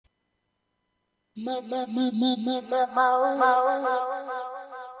Fancy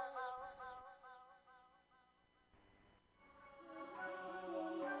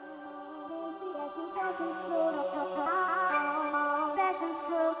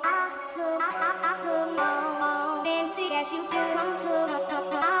as you do, come to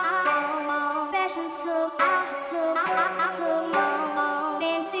fashion so fancy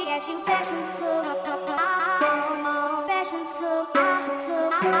as you fashion so fashion so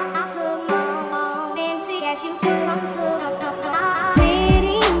fancy as you do, come to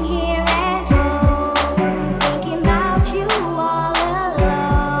sitting here at home, thinking about you all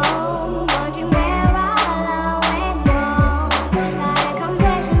alone, wondering where our love went wrong. Got a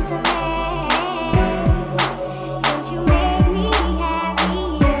confession to make, since you made me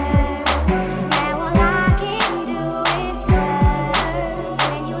happier. Now all I can do is hurt.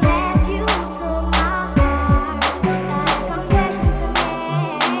 When you left, you took my heart. Got a confession to make.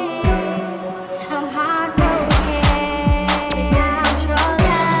 I'm heartbroken without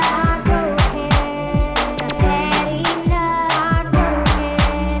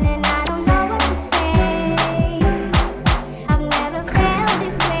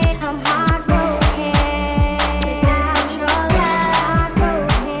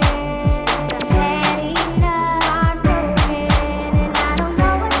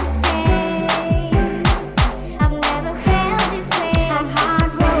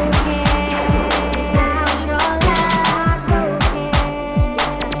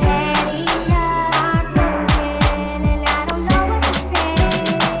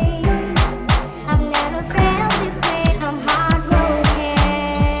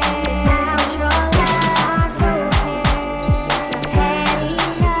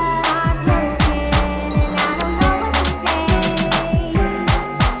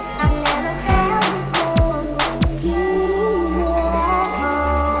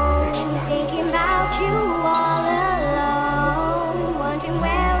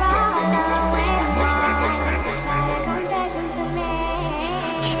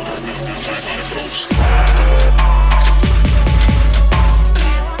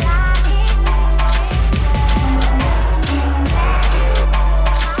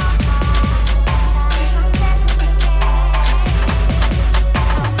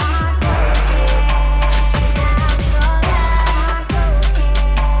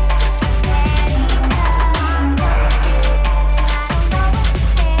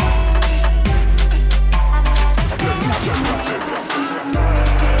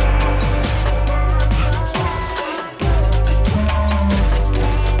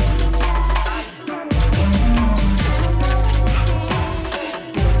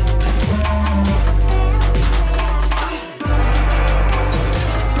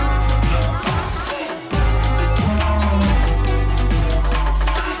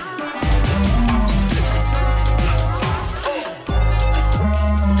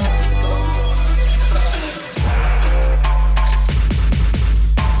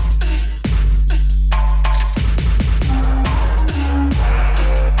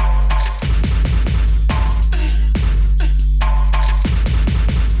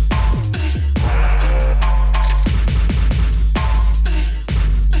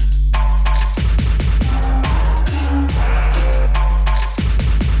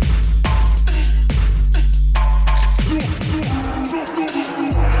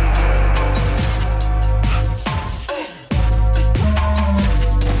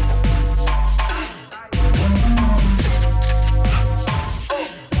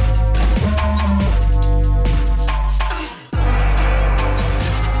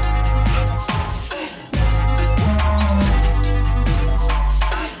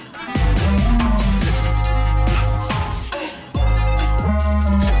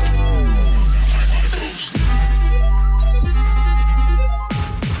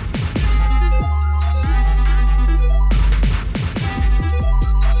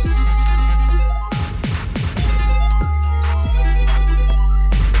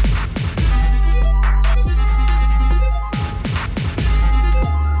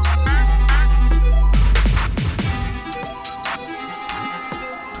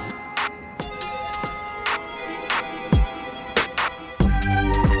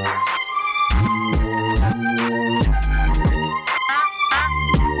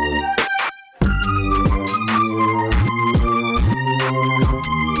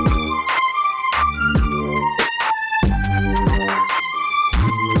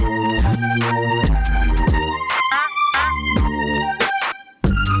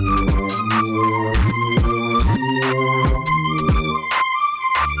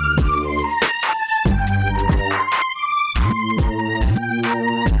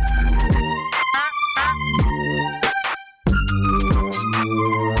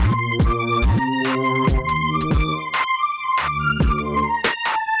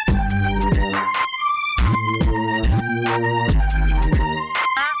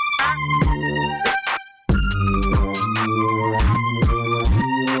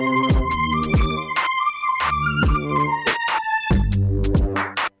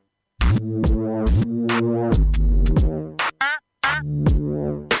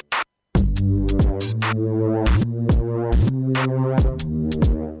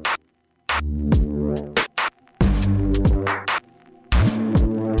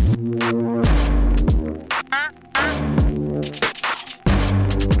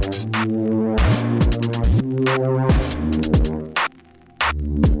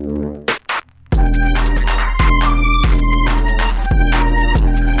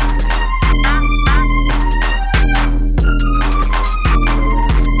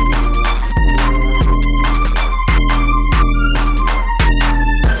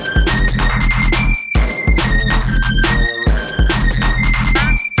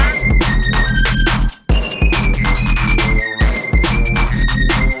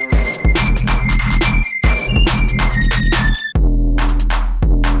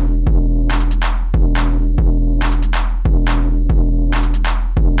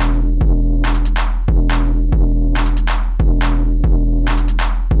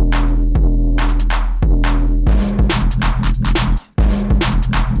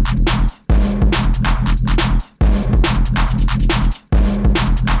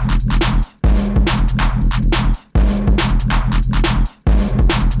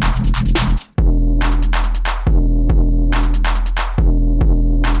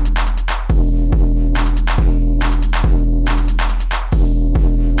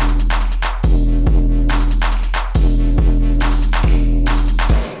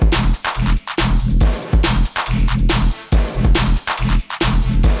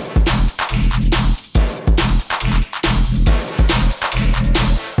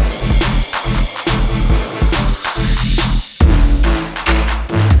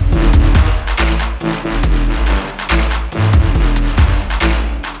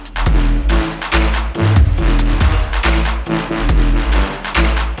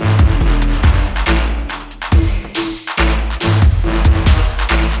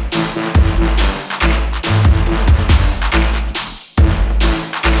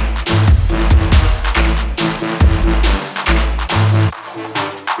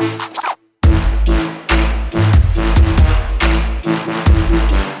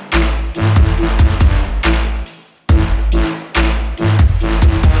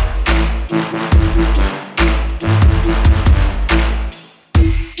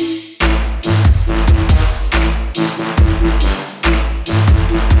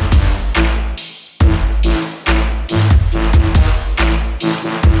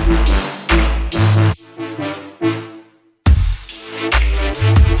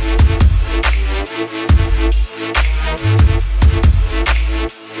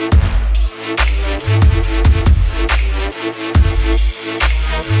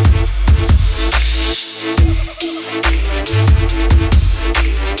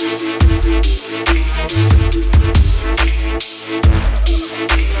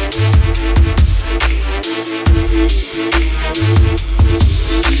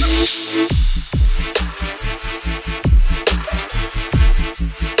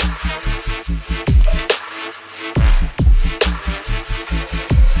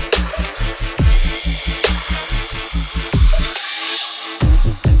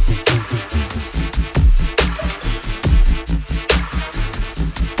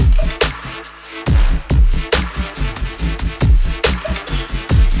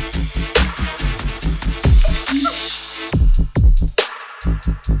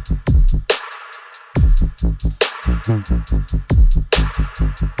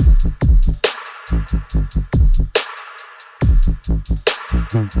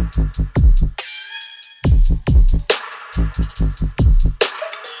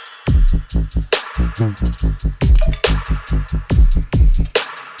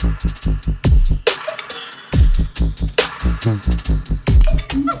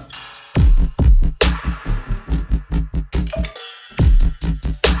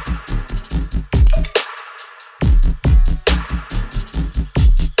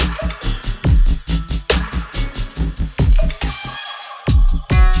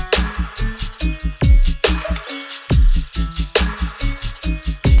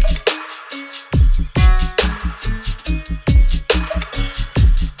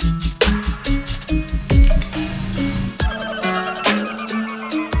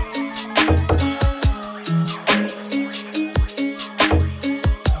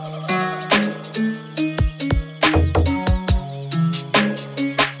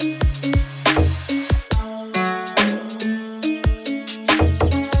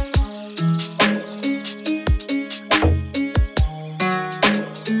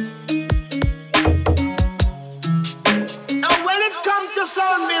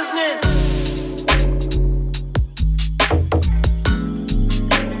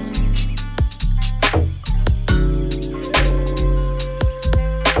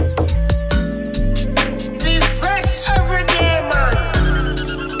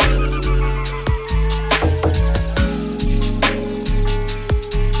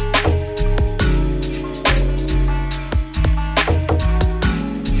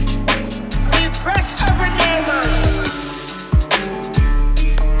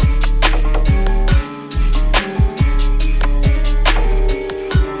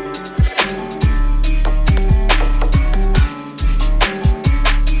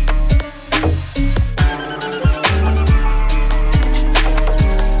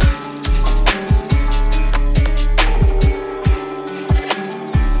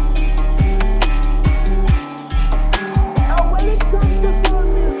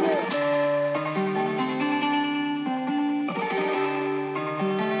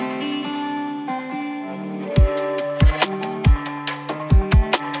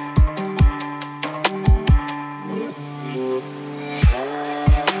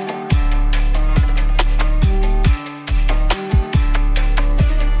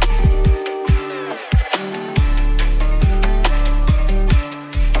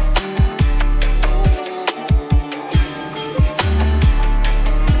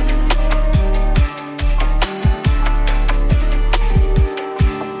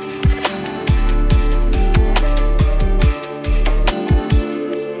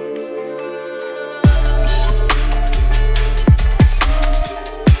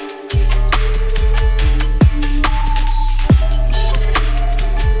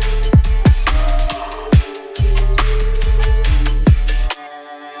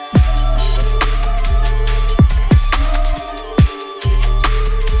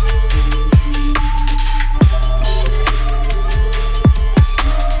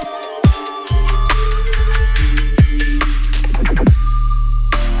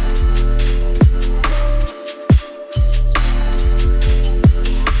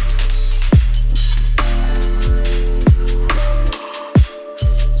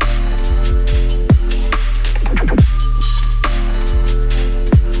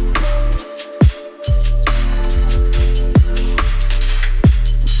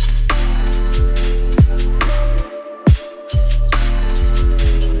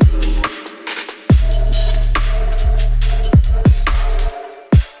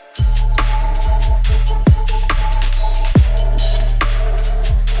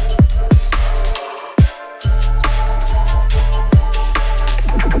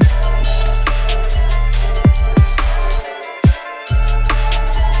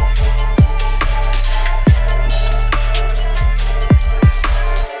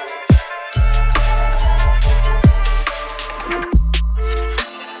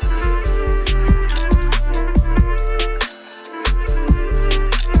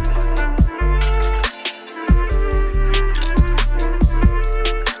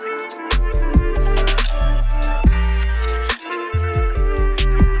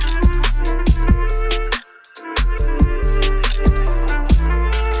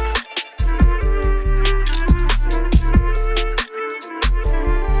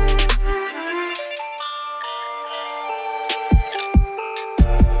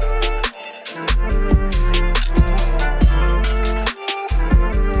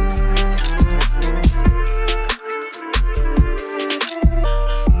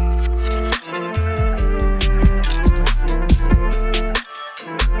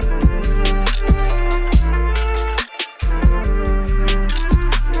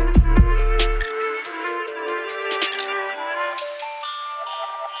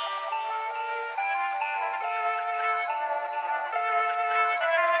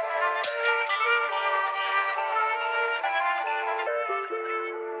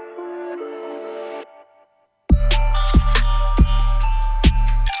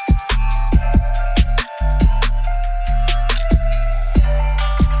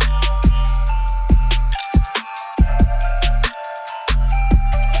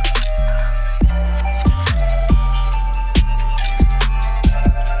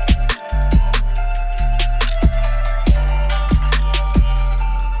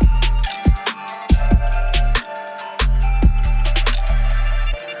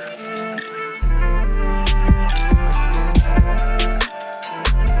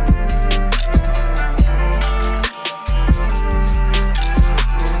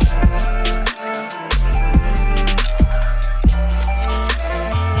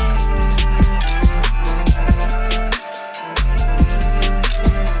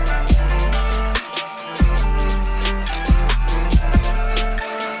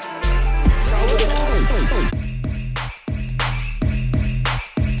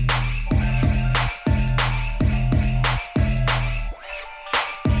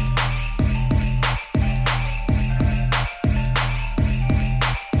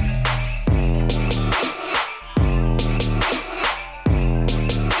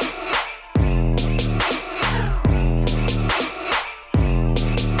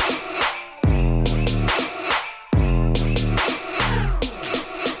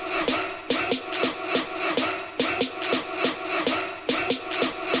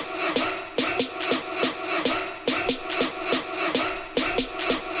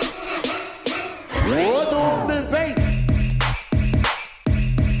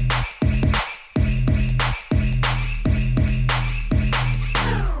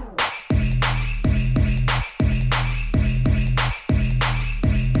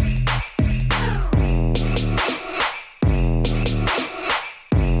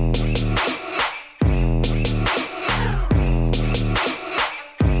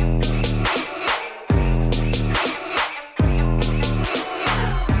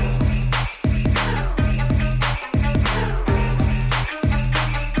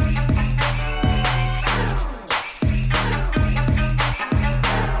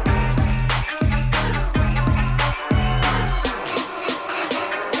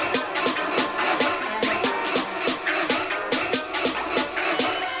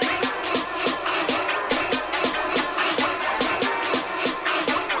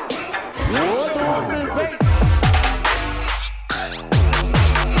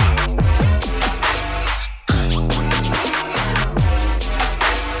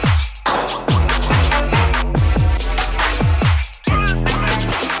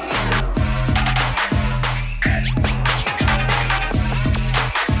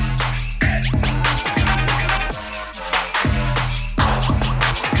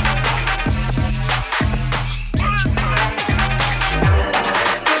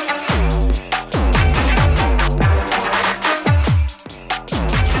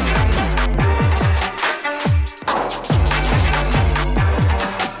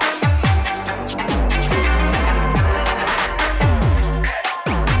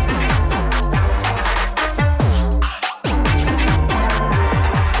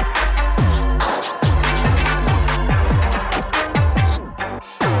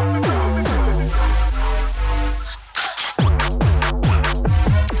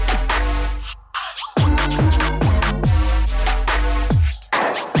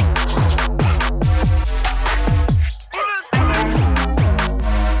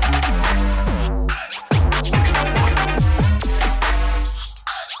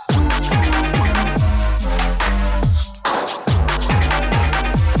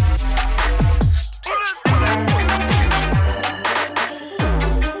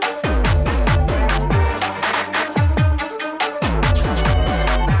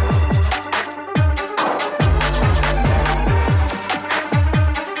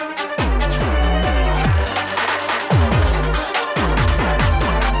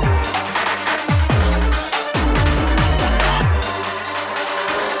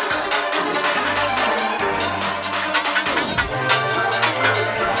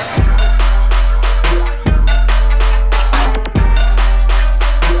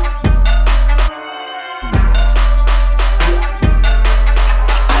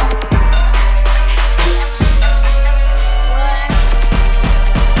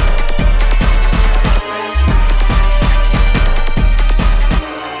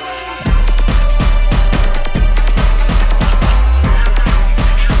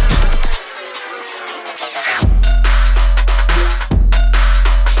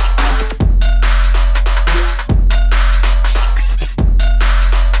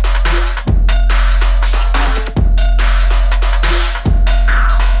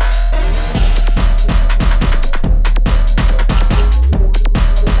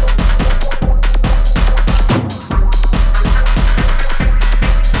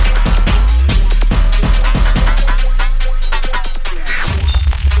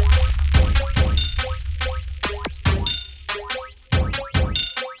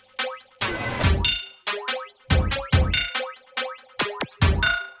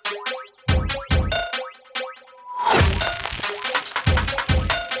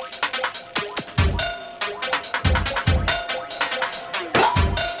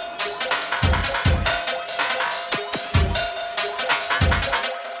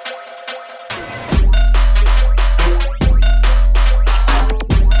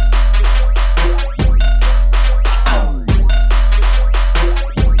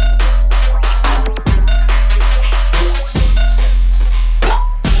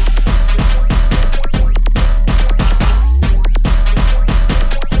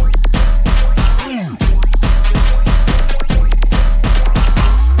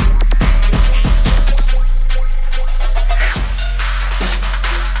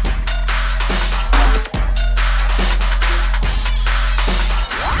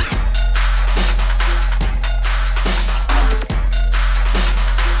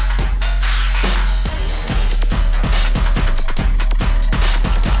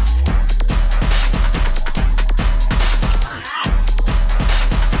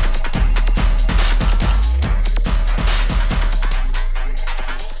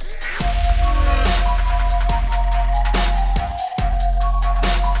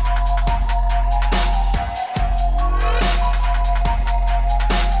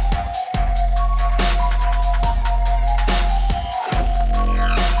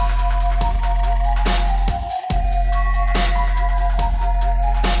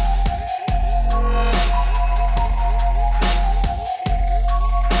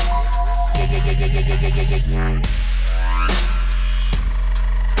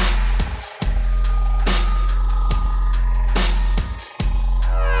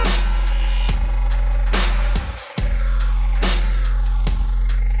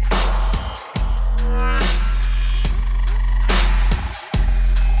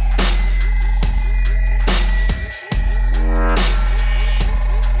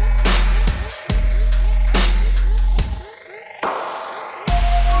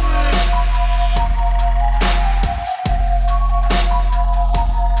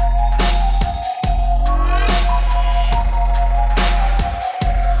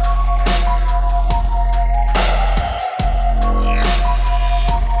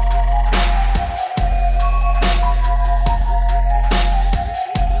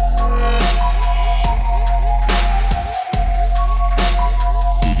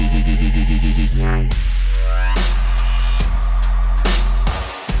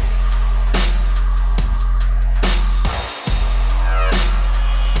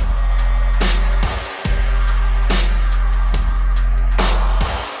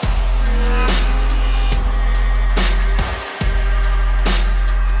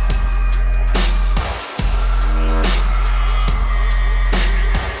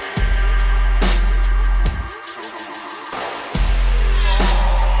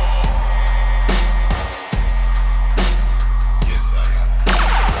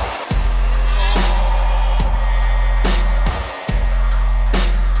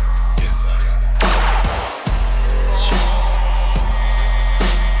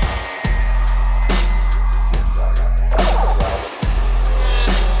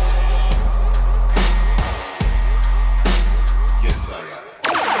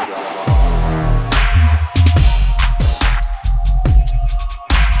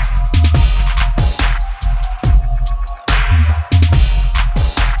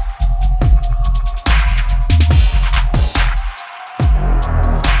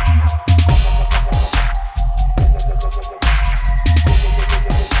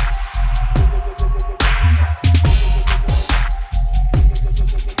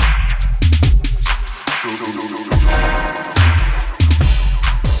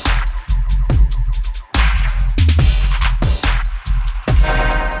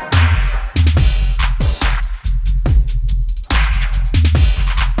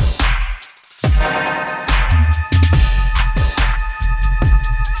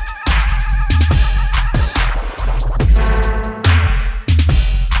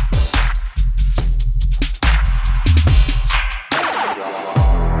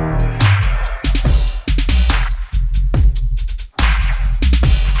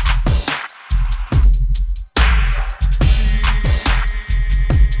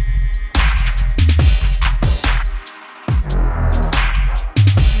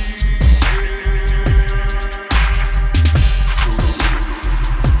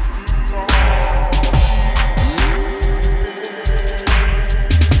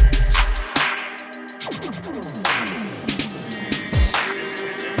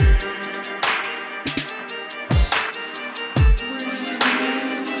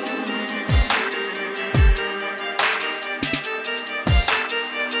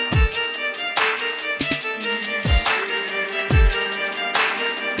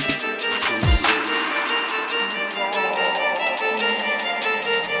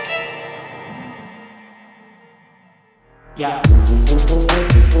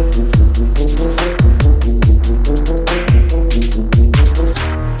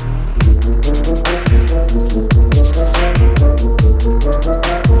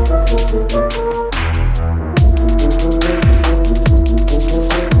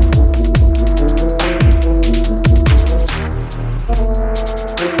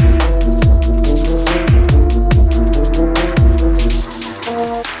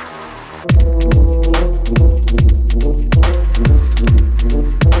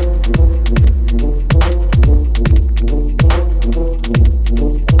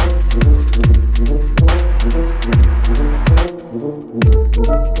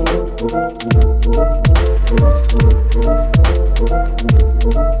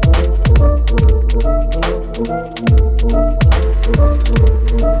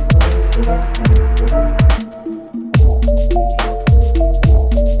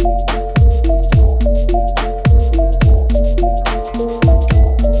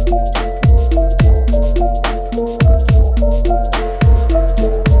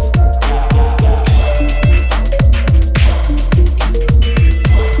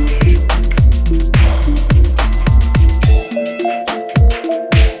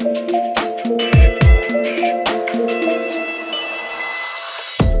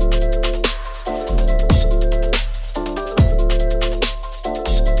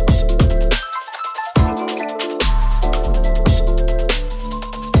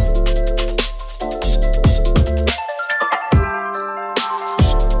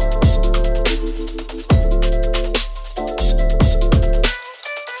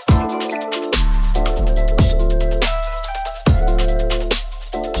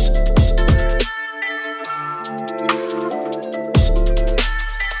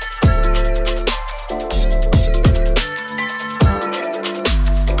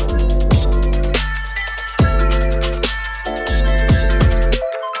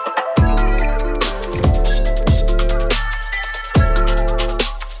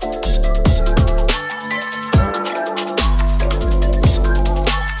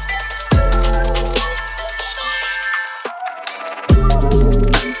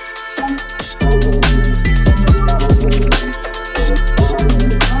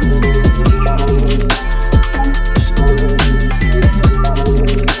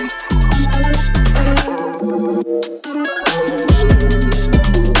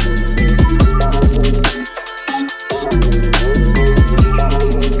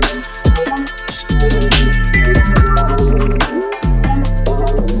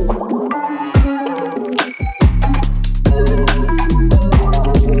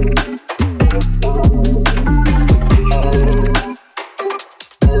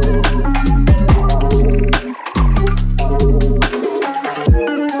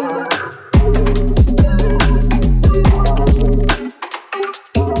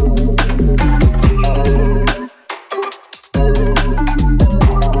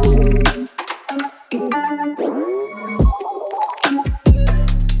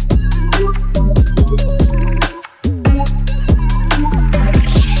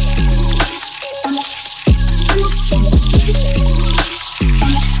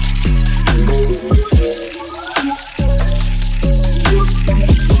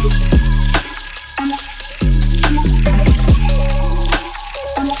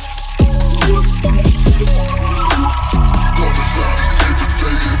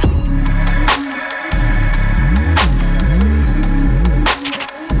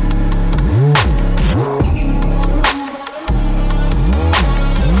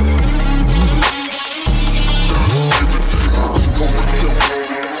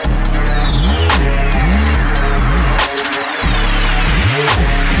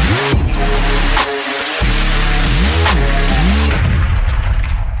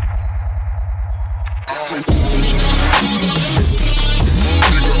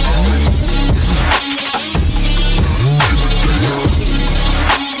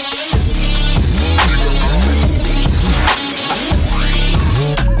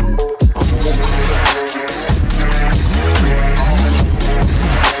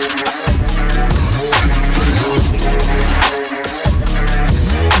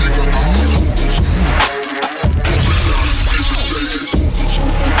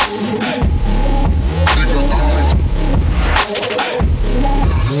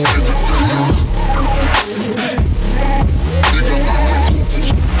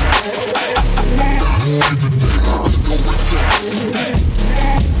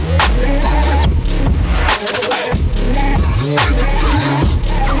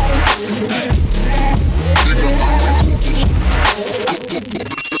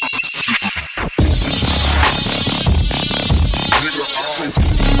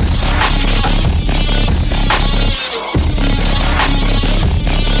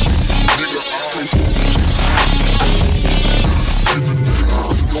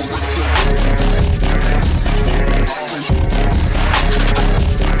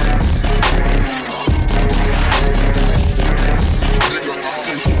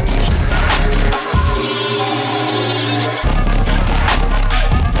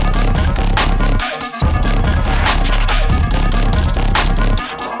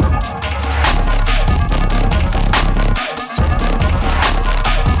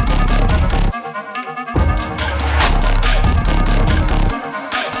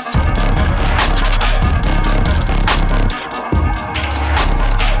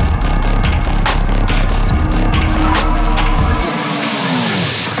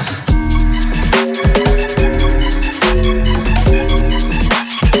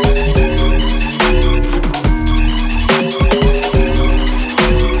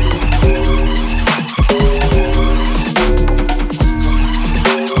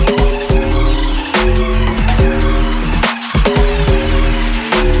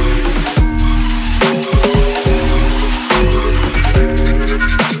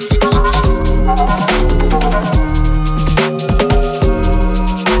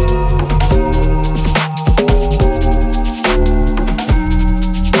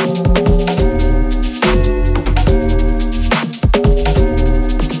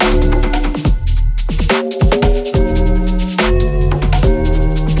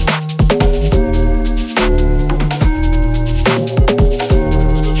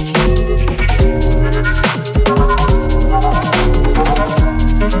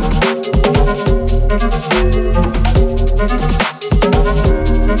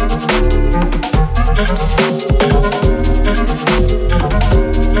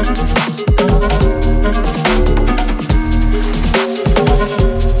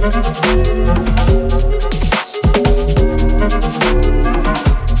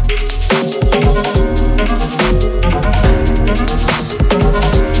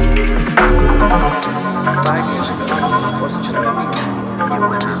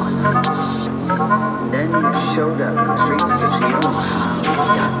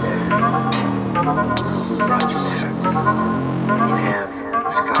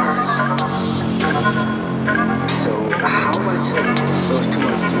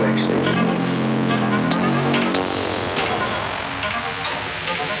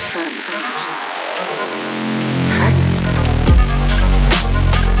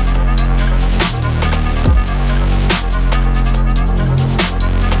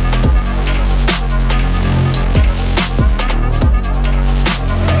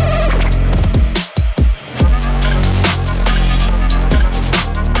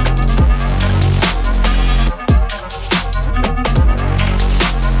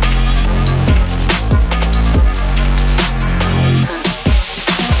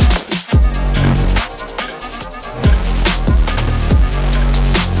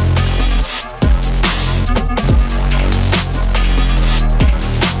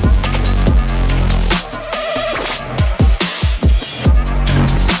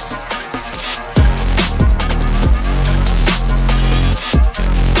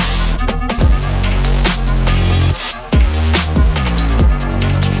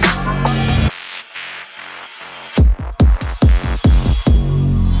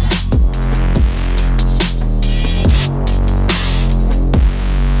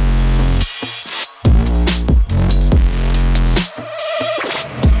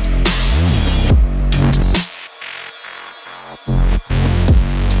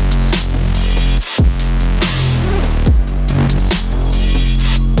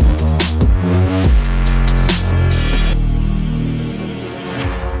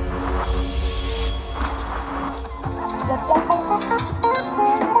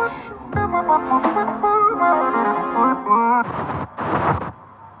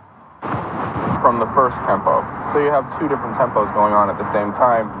you have two different tempos going on at the same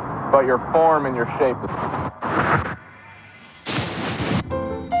time, but your form and your shape is...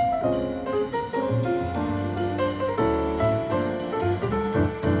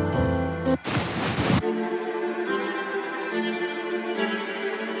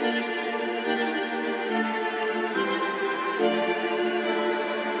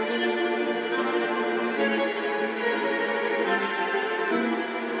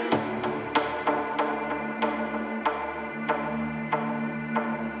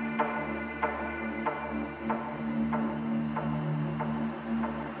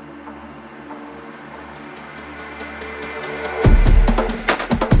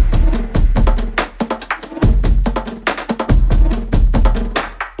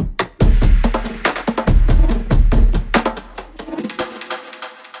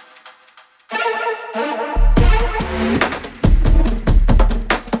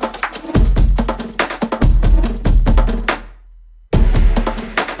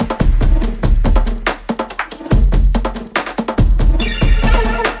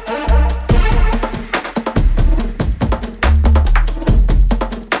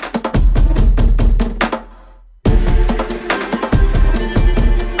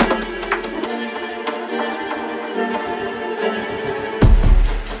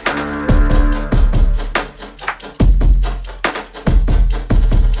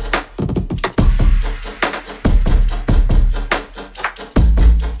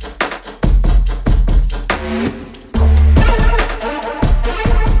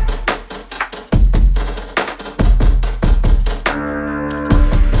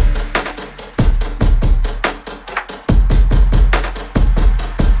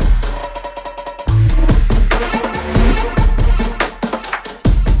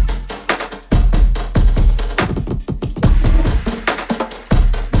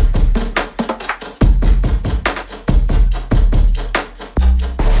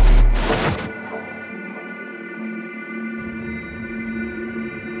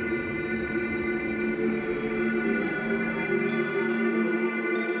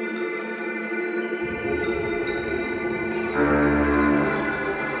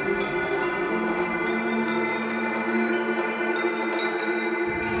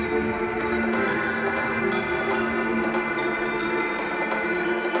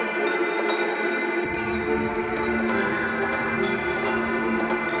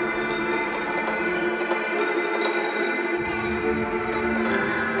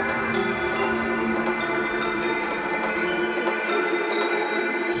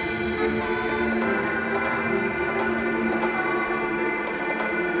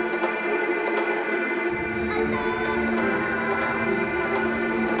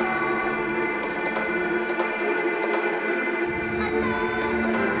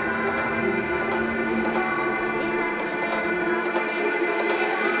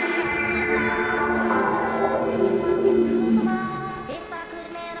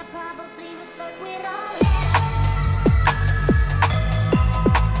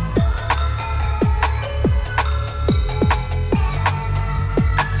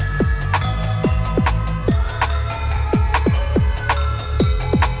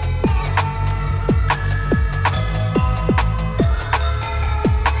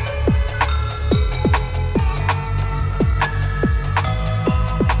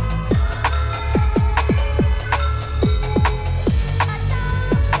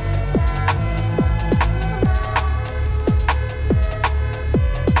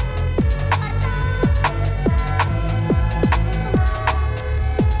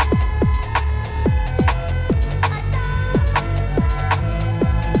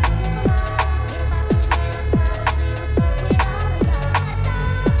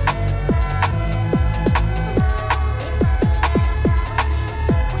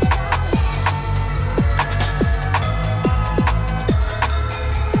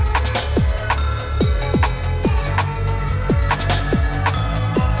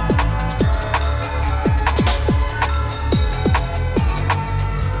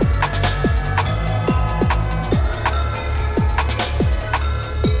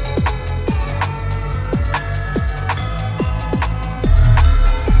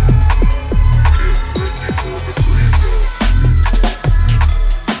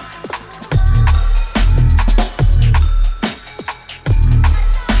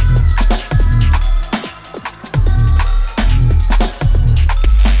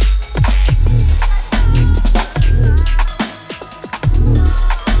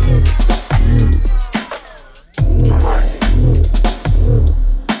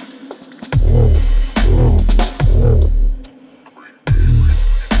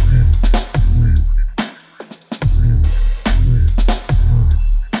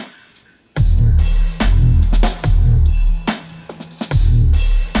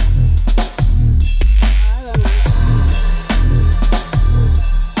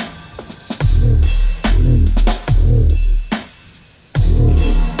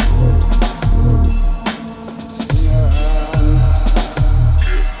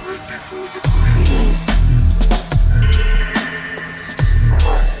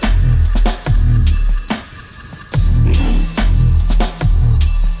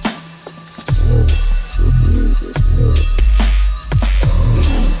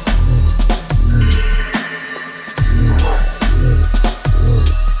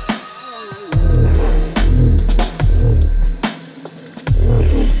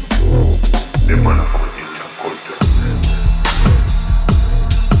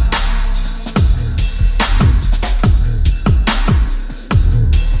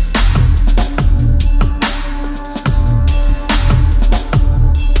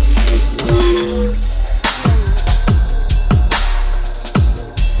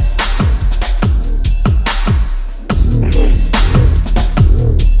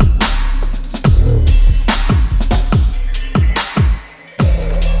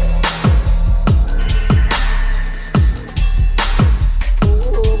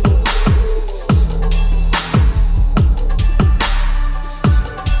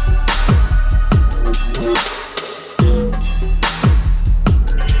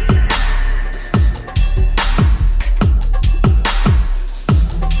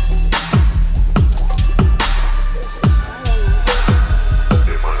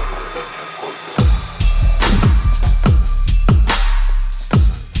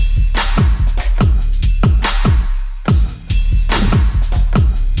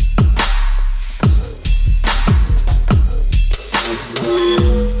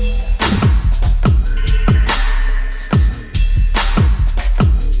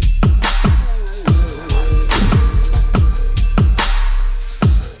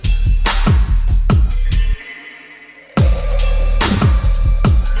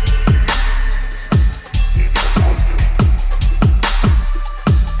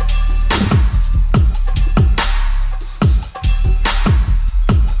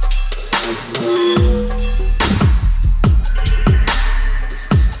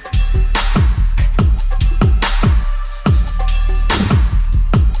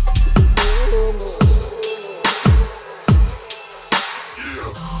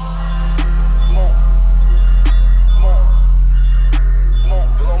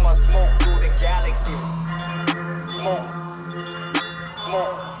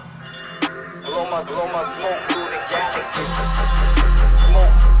 blow my smoke through the galaxy.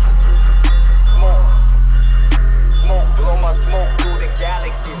 Smoke, smoke, smoke, blow my smoke through the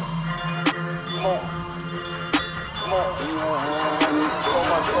galaxy. Smoke, smoke, blow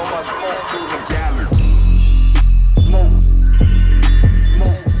my smoke through the galaxy. Smoke,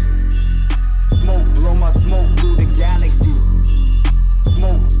 smoke, smoke, blow my smoke through the galaxy.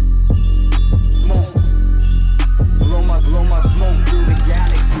 Smoke, smoke, blow my smoke through the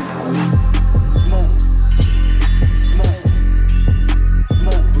galaxy. Smoke, smoke,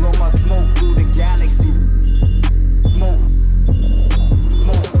 smoke, blow my smoke through the galaxy. Smoke,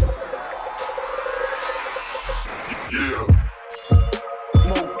 smoke, yeah.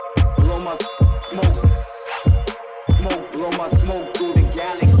 Smoke, blow my smoke, smoke, blow my smoke through the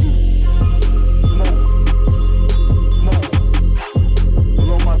galaxy. Smoke, smoke,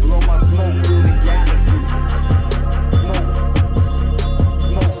 blow my smoke through the galaxy. Smoke,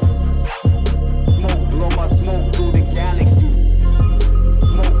 smoke, smoke, blow my smoke through the galaxy.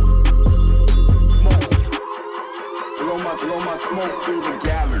 Smoke, smoke, blow my smoke through the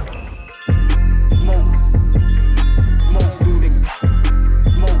galaxy. Smoke, smoke through the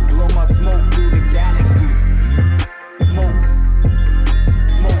smoke, blow my smoke through the galaxy. Smoke,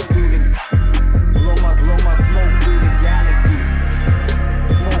 smoke through the blow my smoke through the galaxy.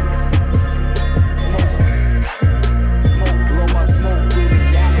 Smoke, smoke, smoke, blow my smoke through the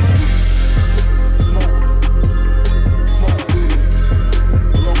galaxy. Smoke, smoke through the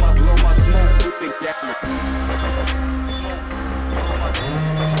blow my smoke through the galaxy. Smoke, blow my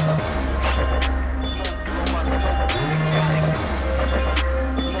smoke, blow my smoke through the galaxy.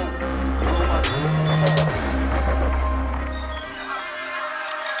 Smoke, blow my smoke.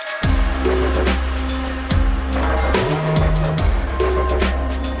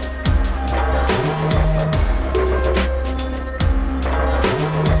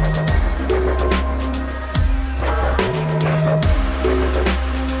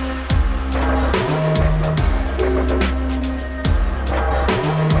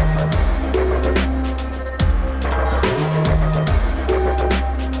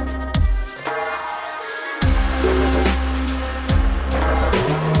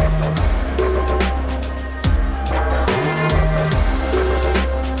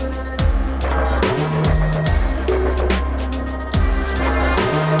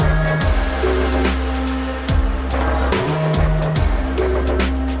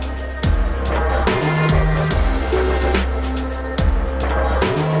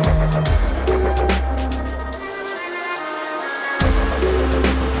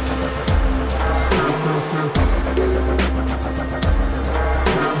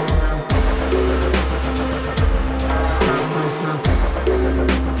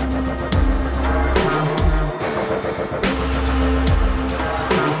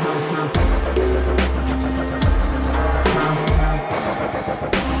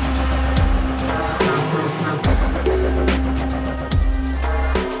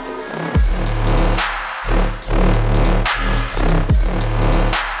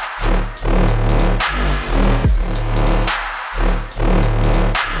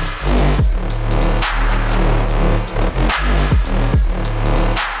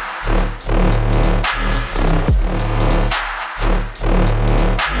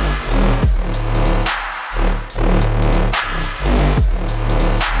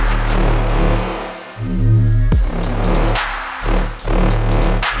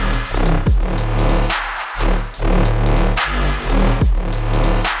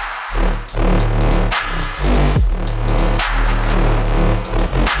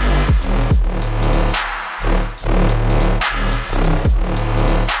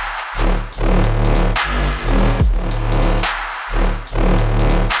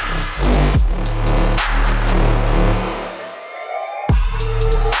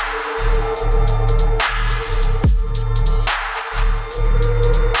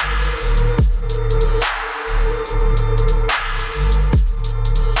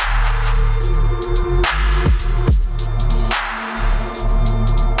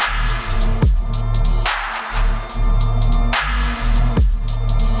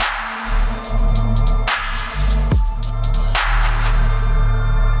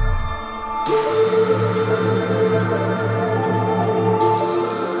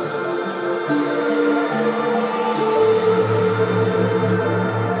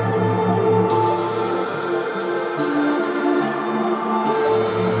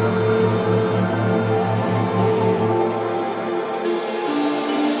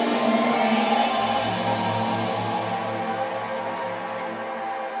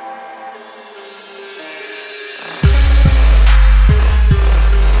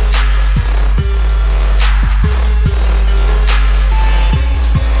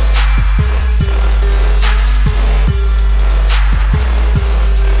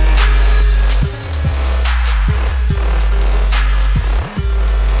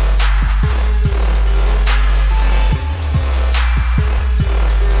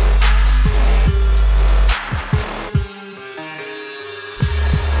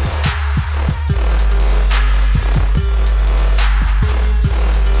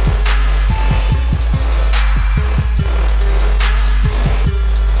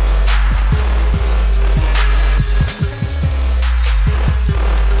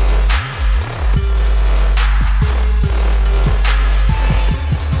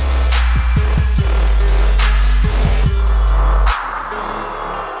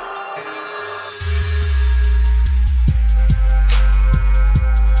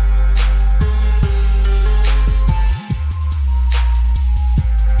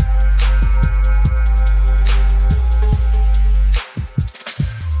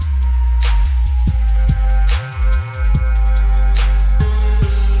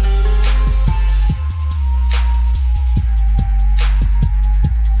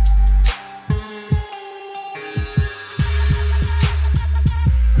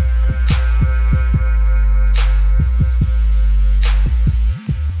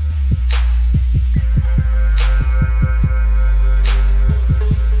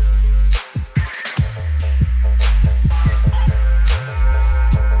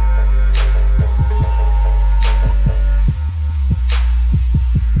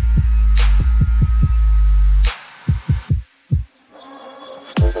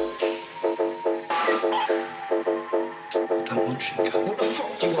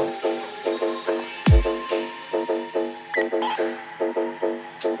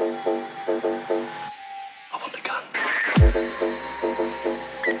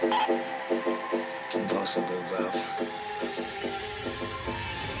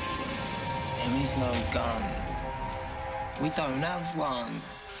 means no gun. We don't have one,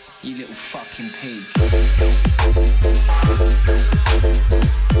 you little fucking pig.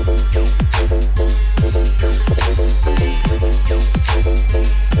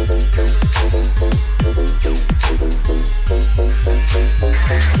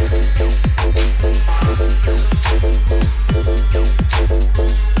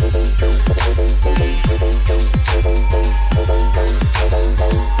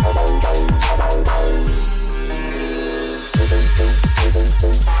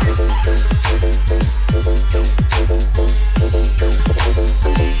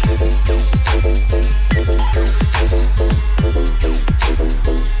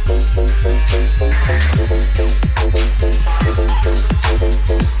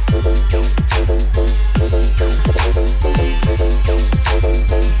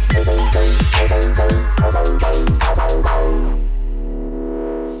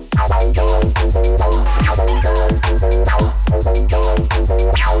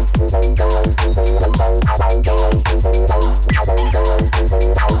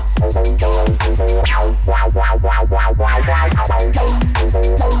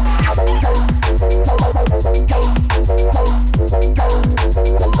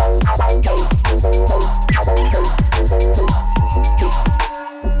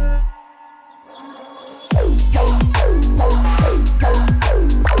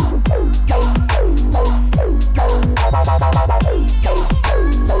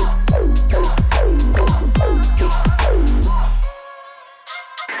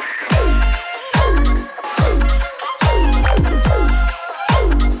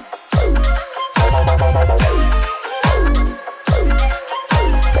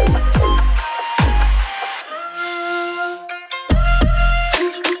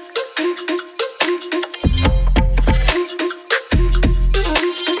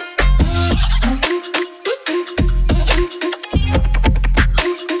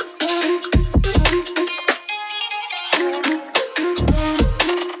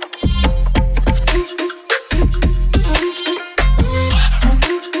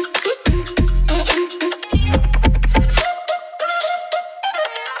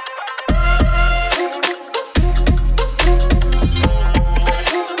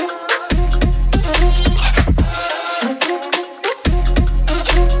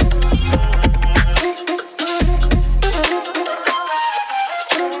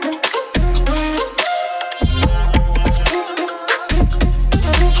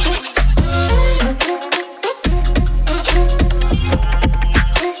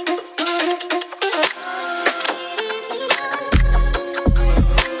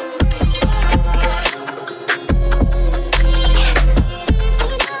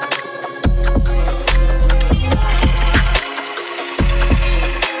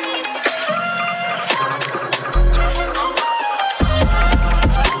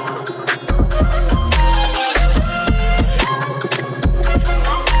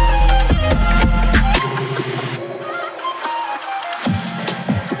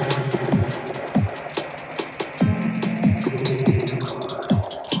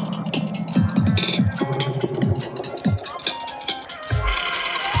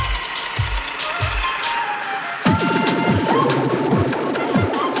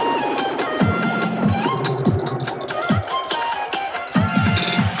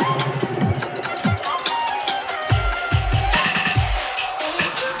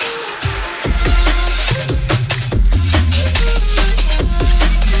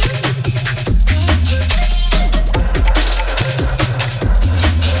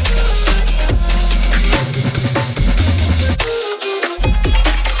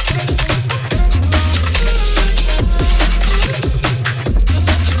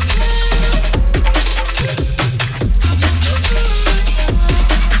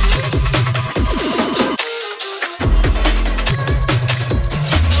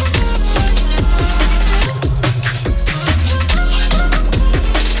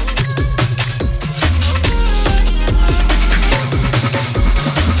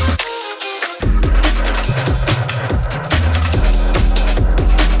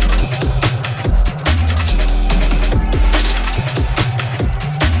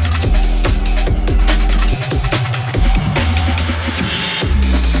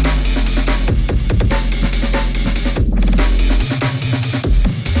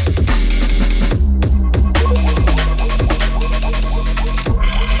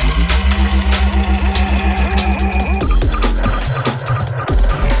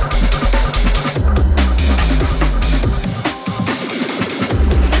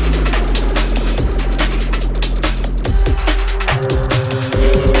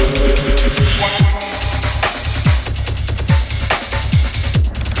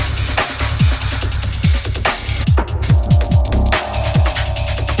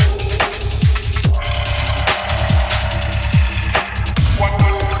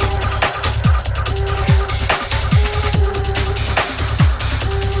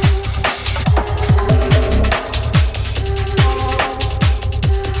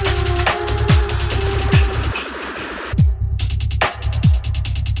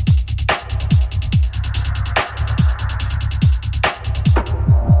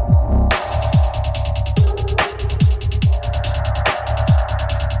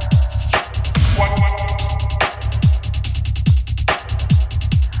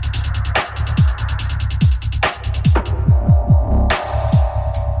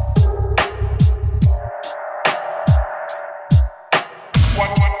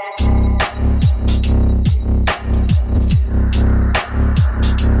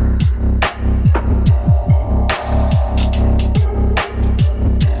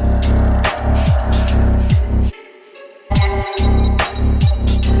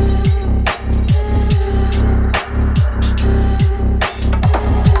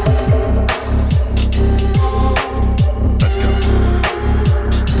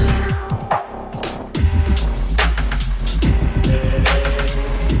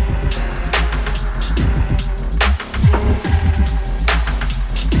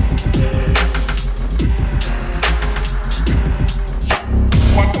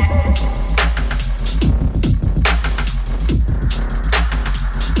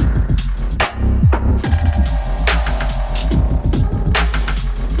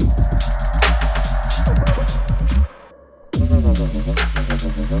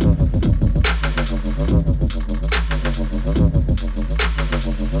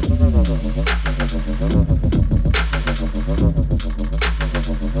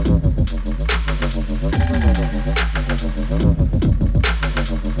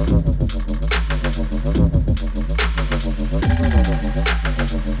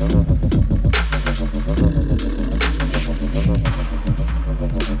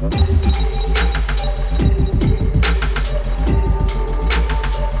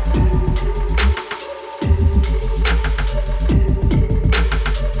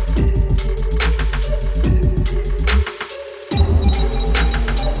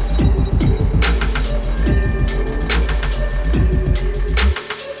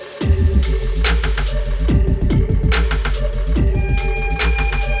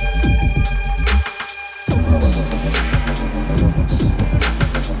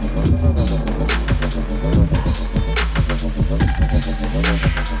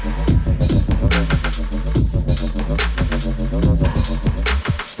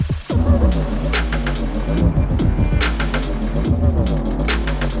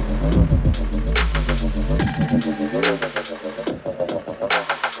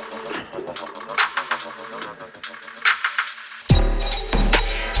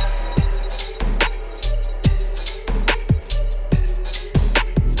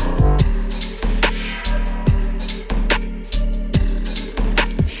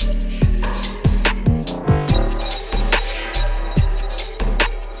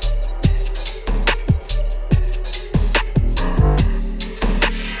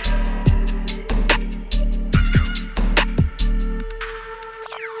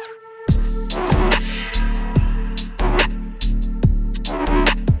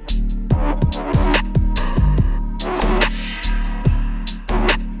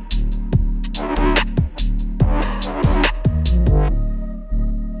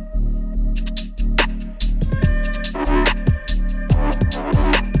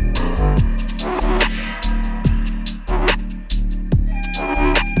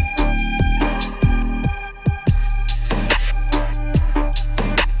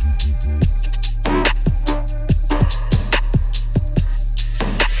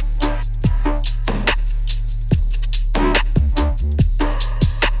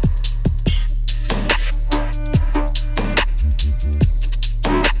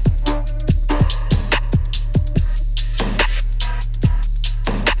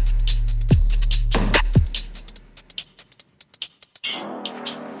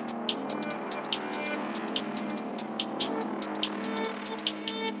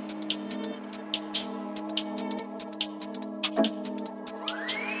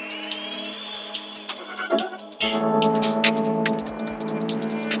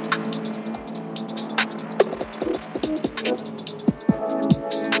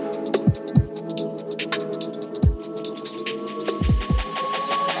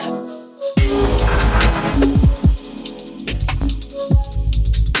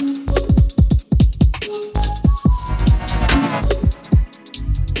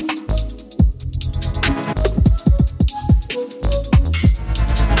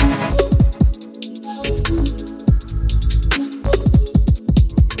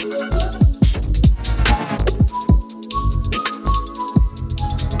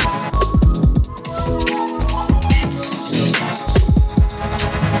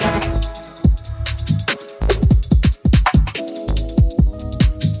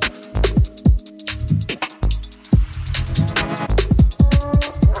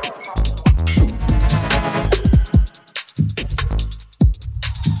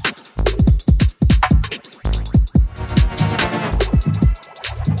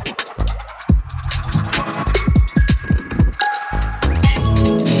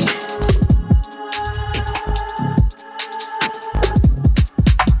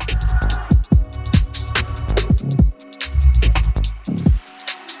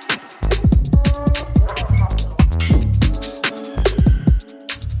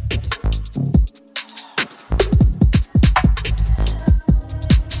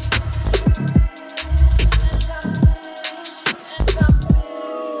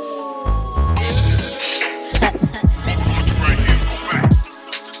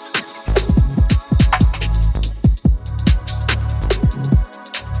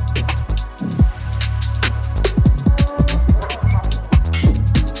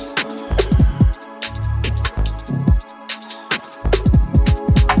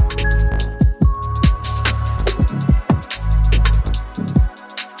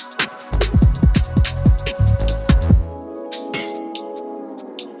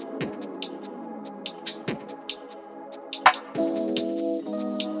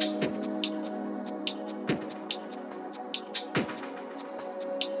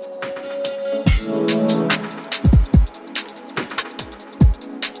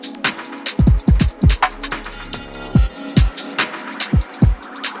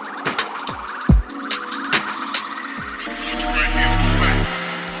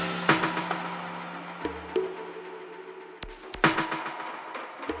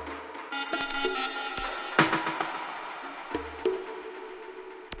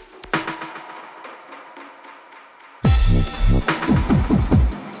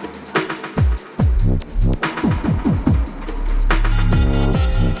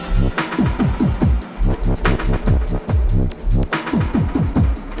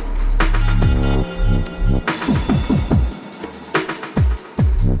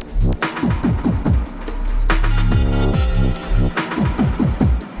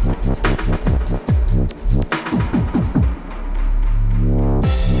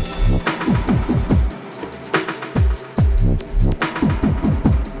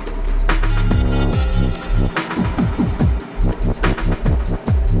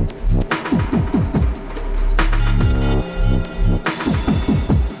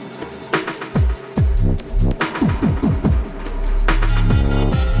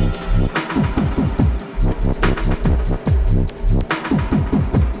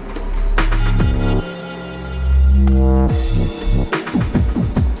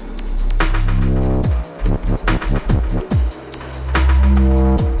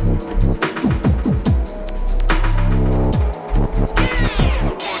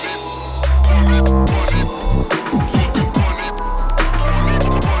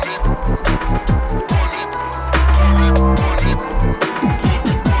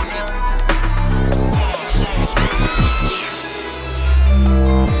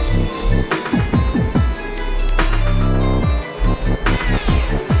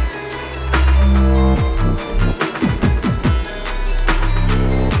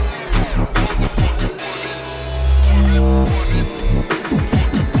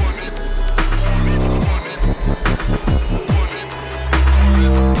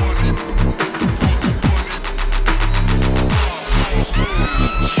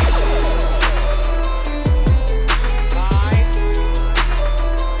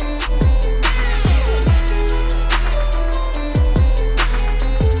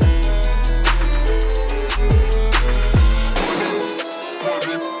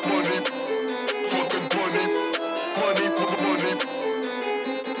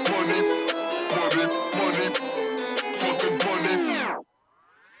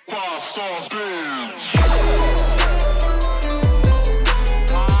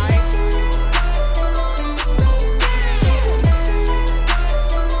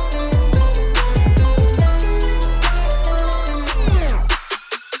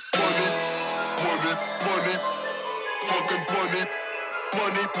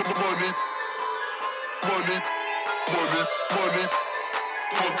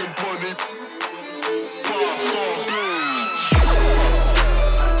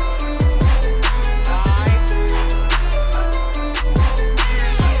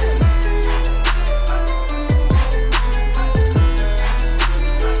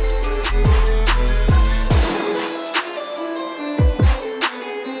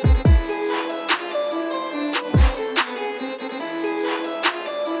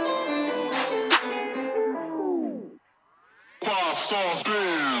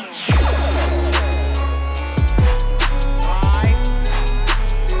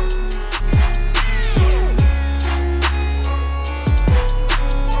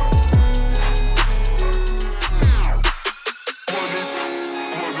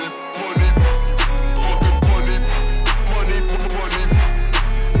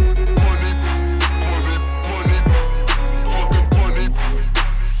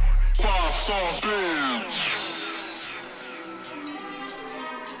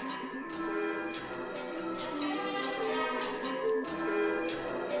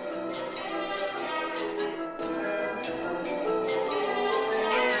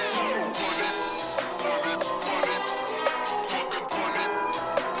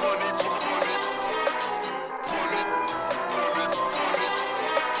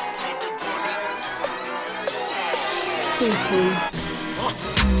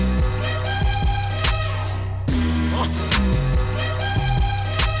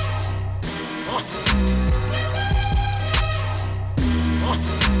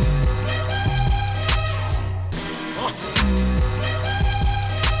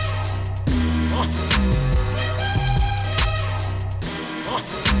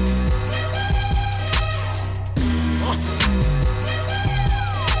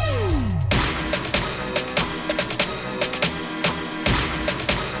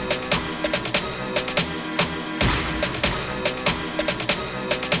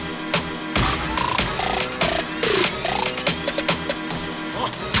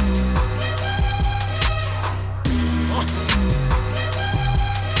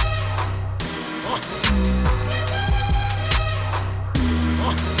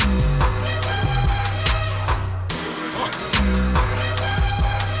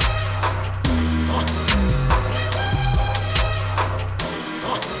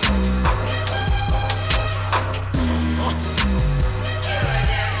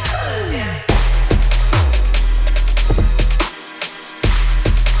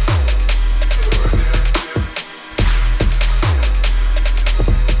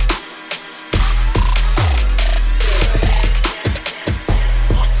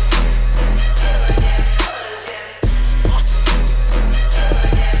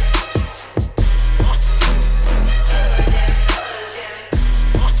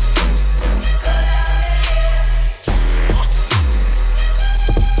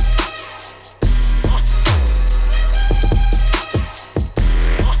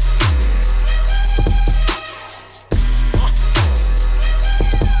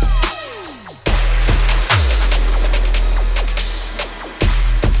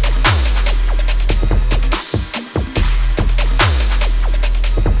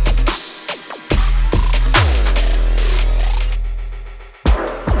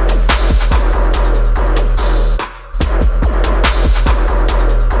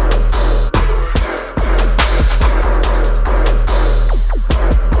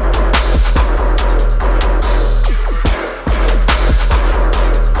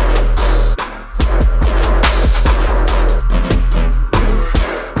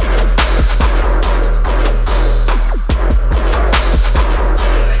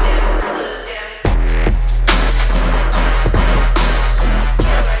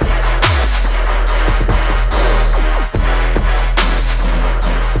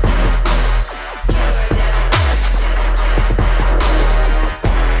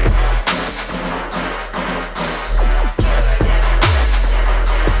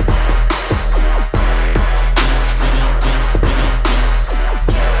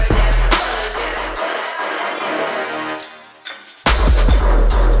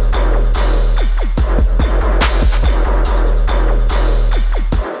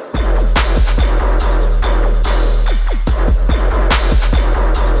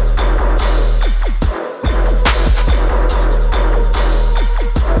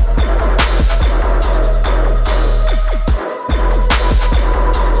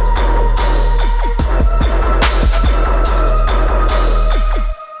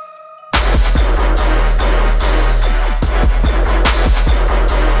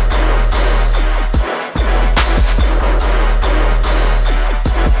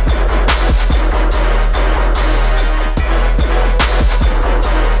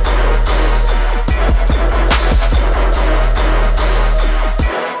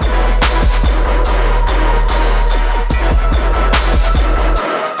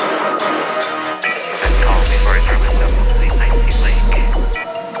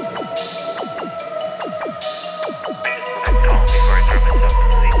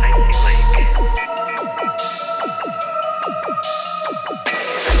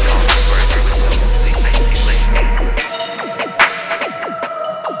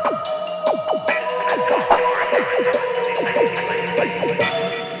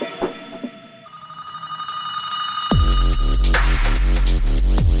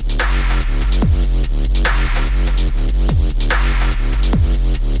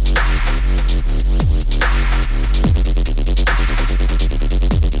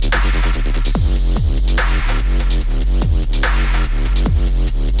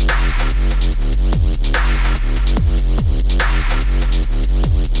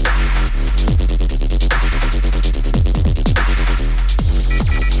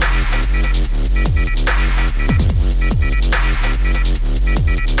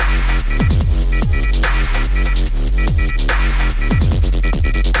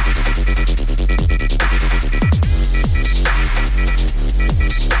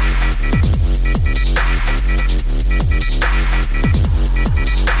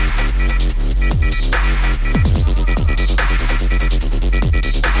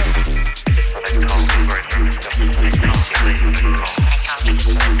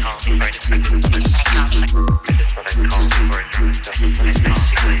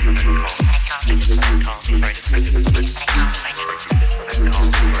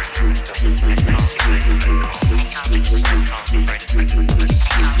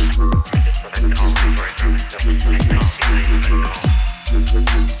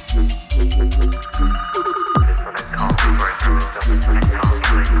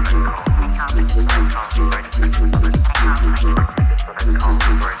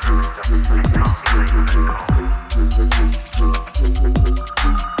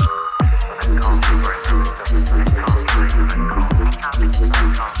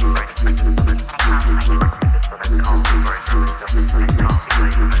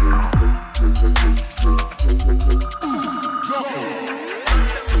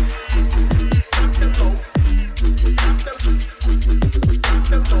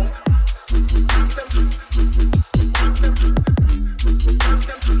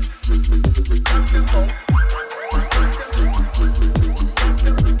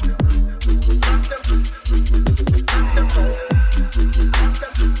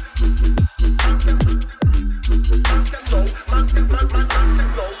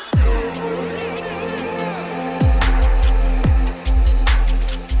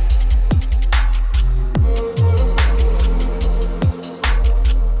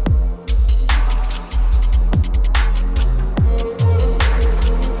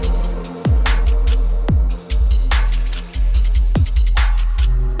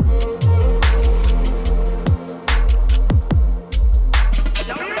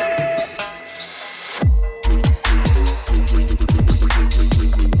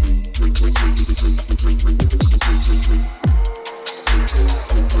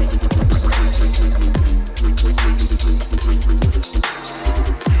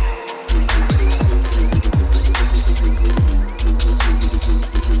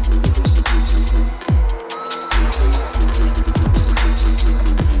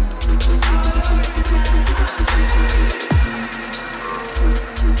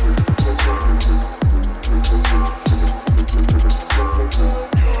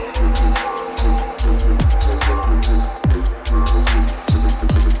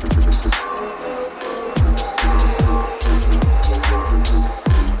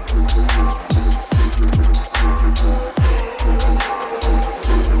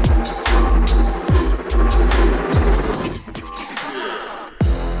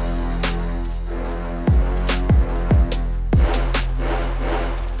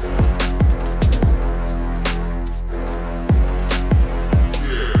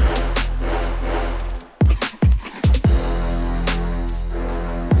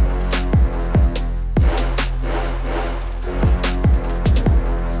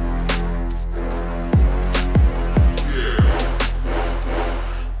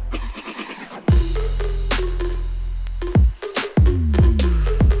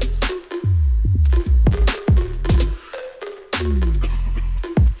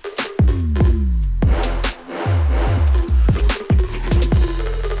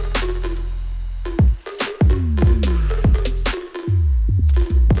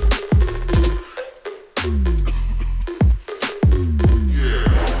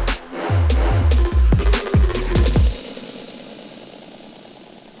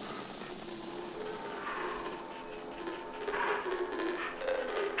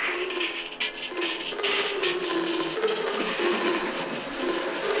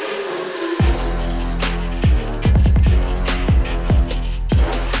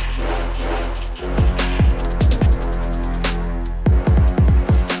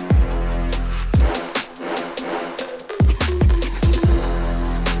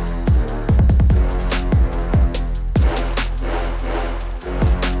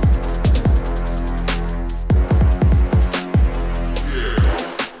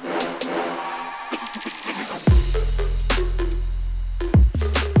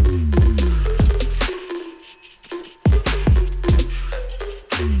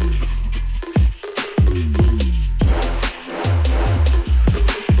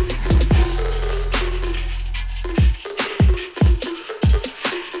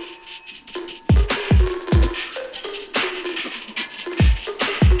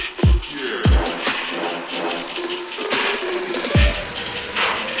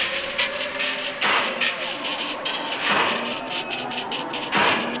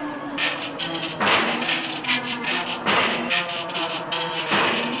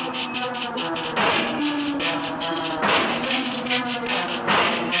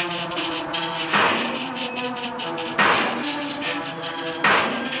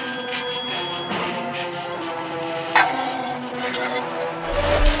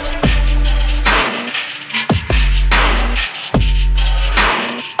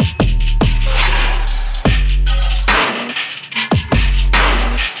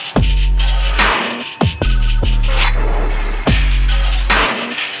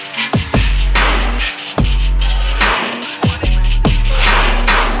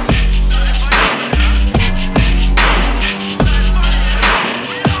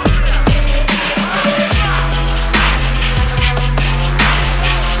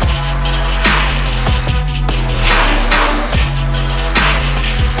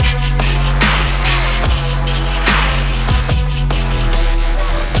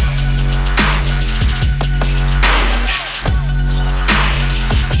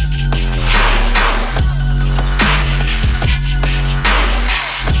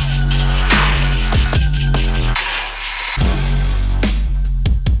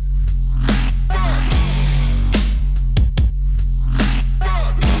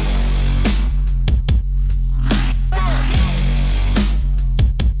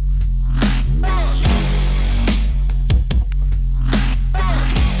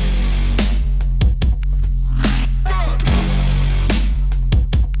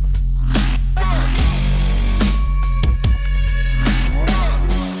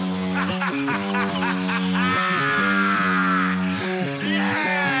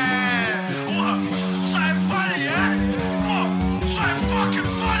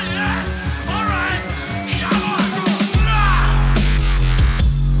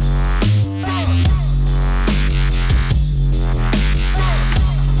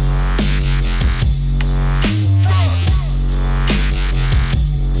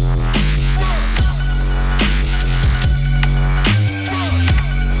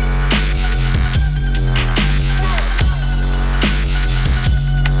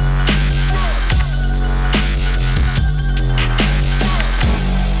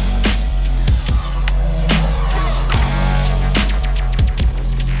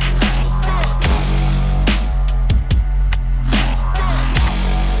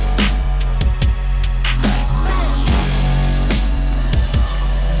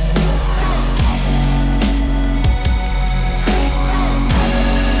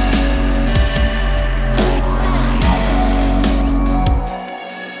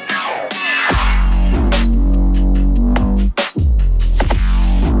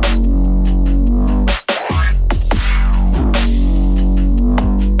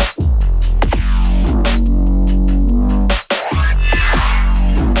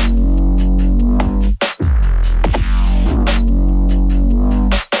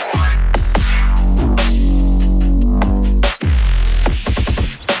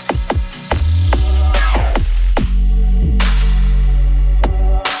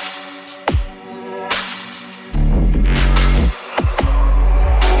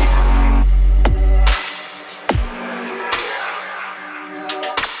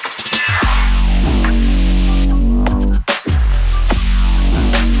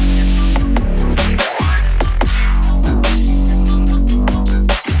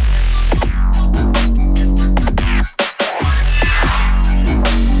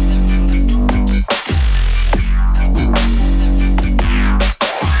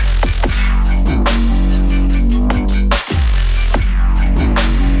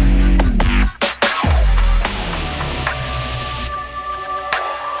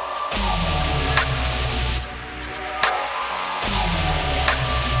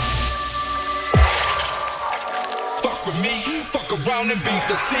 Fuck with me, fuck around and beat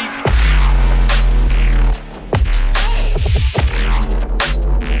the seats.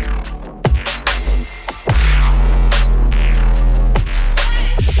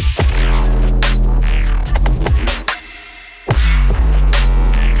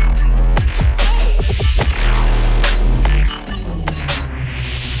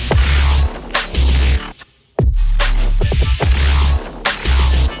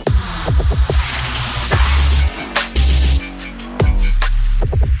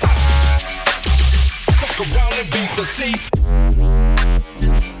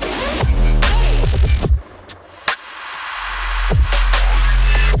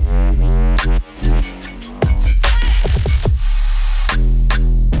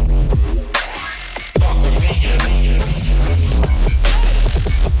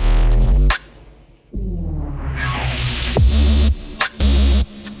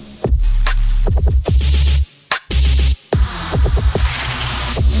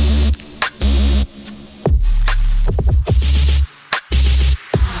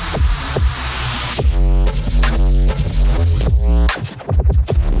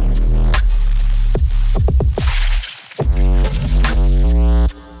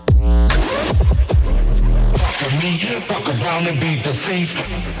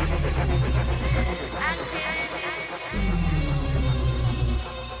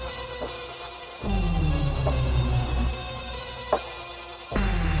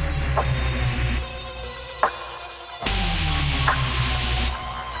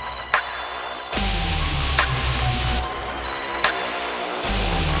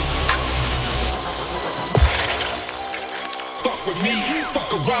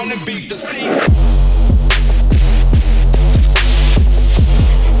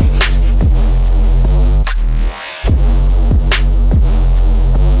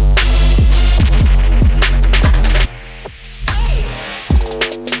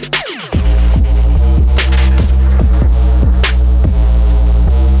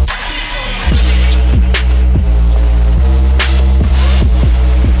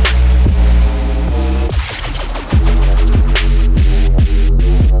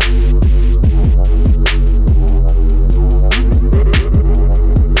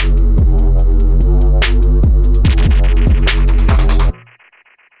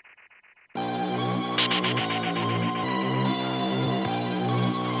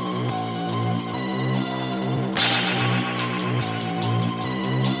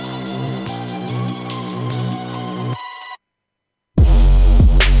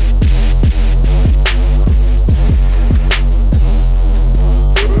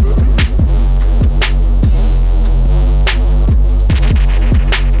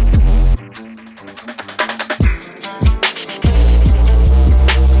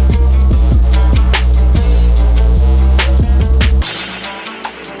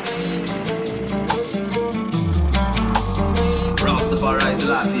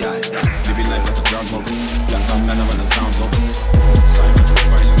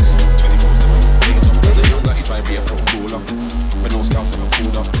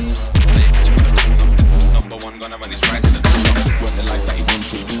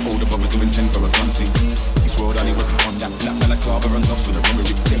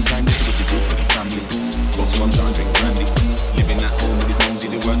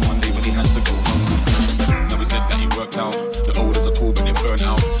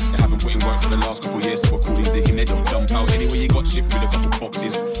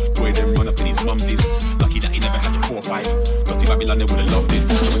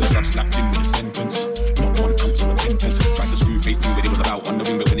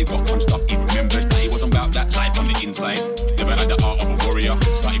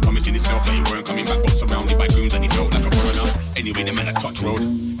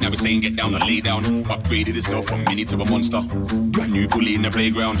 Upgraded itself from mini to a monster. Brand new bully in the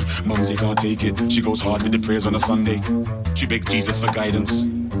playground. Mumsy can't take it. She goes hard with the prayers on a Sunday. She begged Jesus for guidance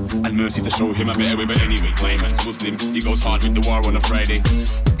and mercy to show him a better way. But anyway, my man's Muslim. He goes hard with the war on a Friday.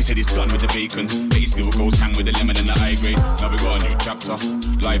 He said he's done with the bacon, but he still goes ham with the lemon and the high grade. Now we got a new chapter,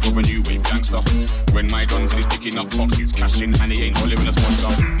 life of a new wave gangster. When my guns he's picking up boxes, cash in and he ain't holding a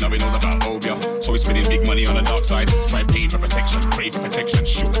sponsor. Now he knows about Obia, so he's spending big money on the dark side. Try pay for protection, pray for protection.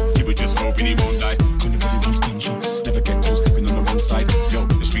 Shook, he was just hoping he won't die. Anybody wants gunshots, never get caught slipping on the wrong side. Yo,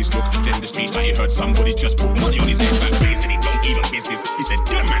 the streets look, then the streets like he heard somebody just put money on his head back base and he don't even business. He said,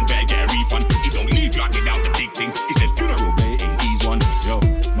 damn man, better get a refund. He don't leave you out without the big thing. He said, funeral baiting, he's one. Yo,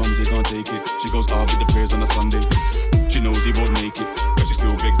 Mumsy can't take it. She goes hard with the prayers on a Sunday. She knows he won't make it, but she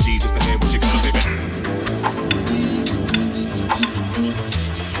still beg Jesus to hear what she gotta say.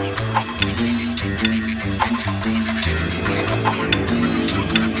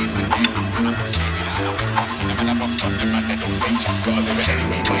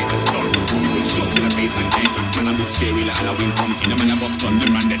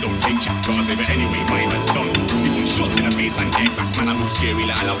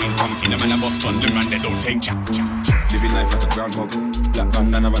 take chat. Living life like a groundhog. Black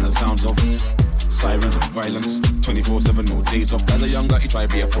bandana and the sounds of sirens of violence. 24/7, no days off. As a young guy, he tried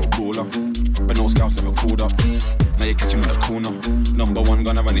to be a pro bowler, but no scouts ever called up. Now you catch him in the corner. Number one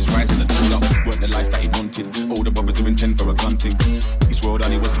gunner and he's rising the tool up. Weren't the life that he wanted. Older brother doing 10 for a gun thing. He swore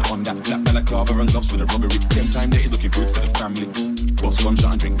and he wasn't on that. Black balaclava and gloves for the robbery. Them time that he's looking food for the family. Boss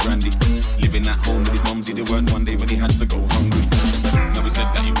gunshot and drink brandy. Living at home with his mumsy. They weren't one day when he had to go hungry. Now he said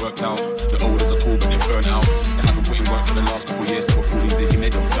that he worked out. The olders are cool but they burn out. They haven't put in work for the last couple years, so we're calling to him,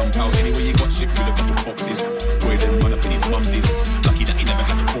 they don't dump out. Anyway, you got shift with a couple boxes. Boy, them run up in his mumsies. Lucky that he never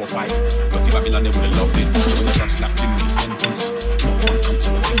had to 4-5. Got to Babylon, they would've loved it. So when the judge slapped him with a sentence, no one come to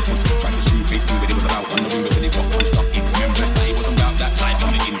repentance. Tried to screw face thing, but he was about on the wing, but when he got punched up, he remembered that he wasn't about that life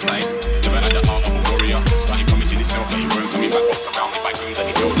on the inside. Never had the art of a warrior. Started promising himself that he weren't coming back up, surrounded by goons and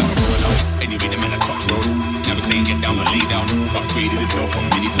he felt like a burner. Anyway, the man at top road. Now we're saying get down or lay down. Upgraded himself from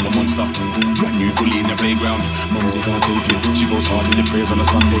mini to a monster. Brand new bully in the playground. Mumsy can't take it. She goes hard with the prayers on a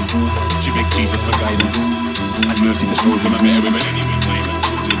Sunday. She begged Jesus for guidance and mercy to show him a better way. But anyway, time is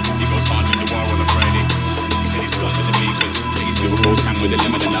twisted. He goes hard with the war on a Friday. He said he's done with the bacon, but he still goes hand with the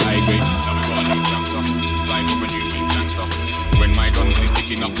lemon and the high grade. Now we got a new chapter. Life of a new wave gangster. When my guns is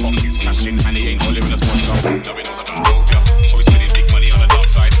picking up box, it's cash in hand. He ain't only with a sponsor. Now he knows I don't know ya. So he's spending big money on the dark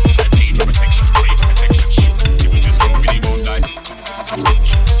side. I paid for protection, pray for protection. Shoot, he will just hope he won't die.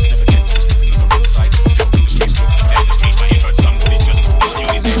 Never get close, stepping on the wrong side. Built in the streets, look at the street, but he heard somebody just put on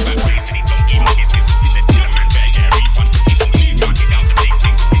his head back ways and he don't even kiss his. He said, kill a man, better get a refund. He told me he can't get down to big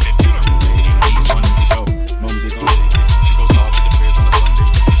thing. He said, kill a man, he's one. Yo, mumsy can't take it. She goes hard with the prayers on a Sunday.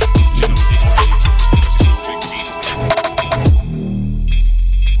 She knows he can't take it, cause she's still big Jesus.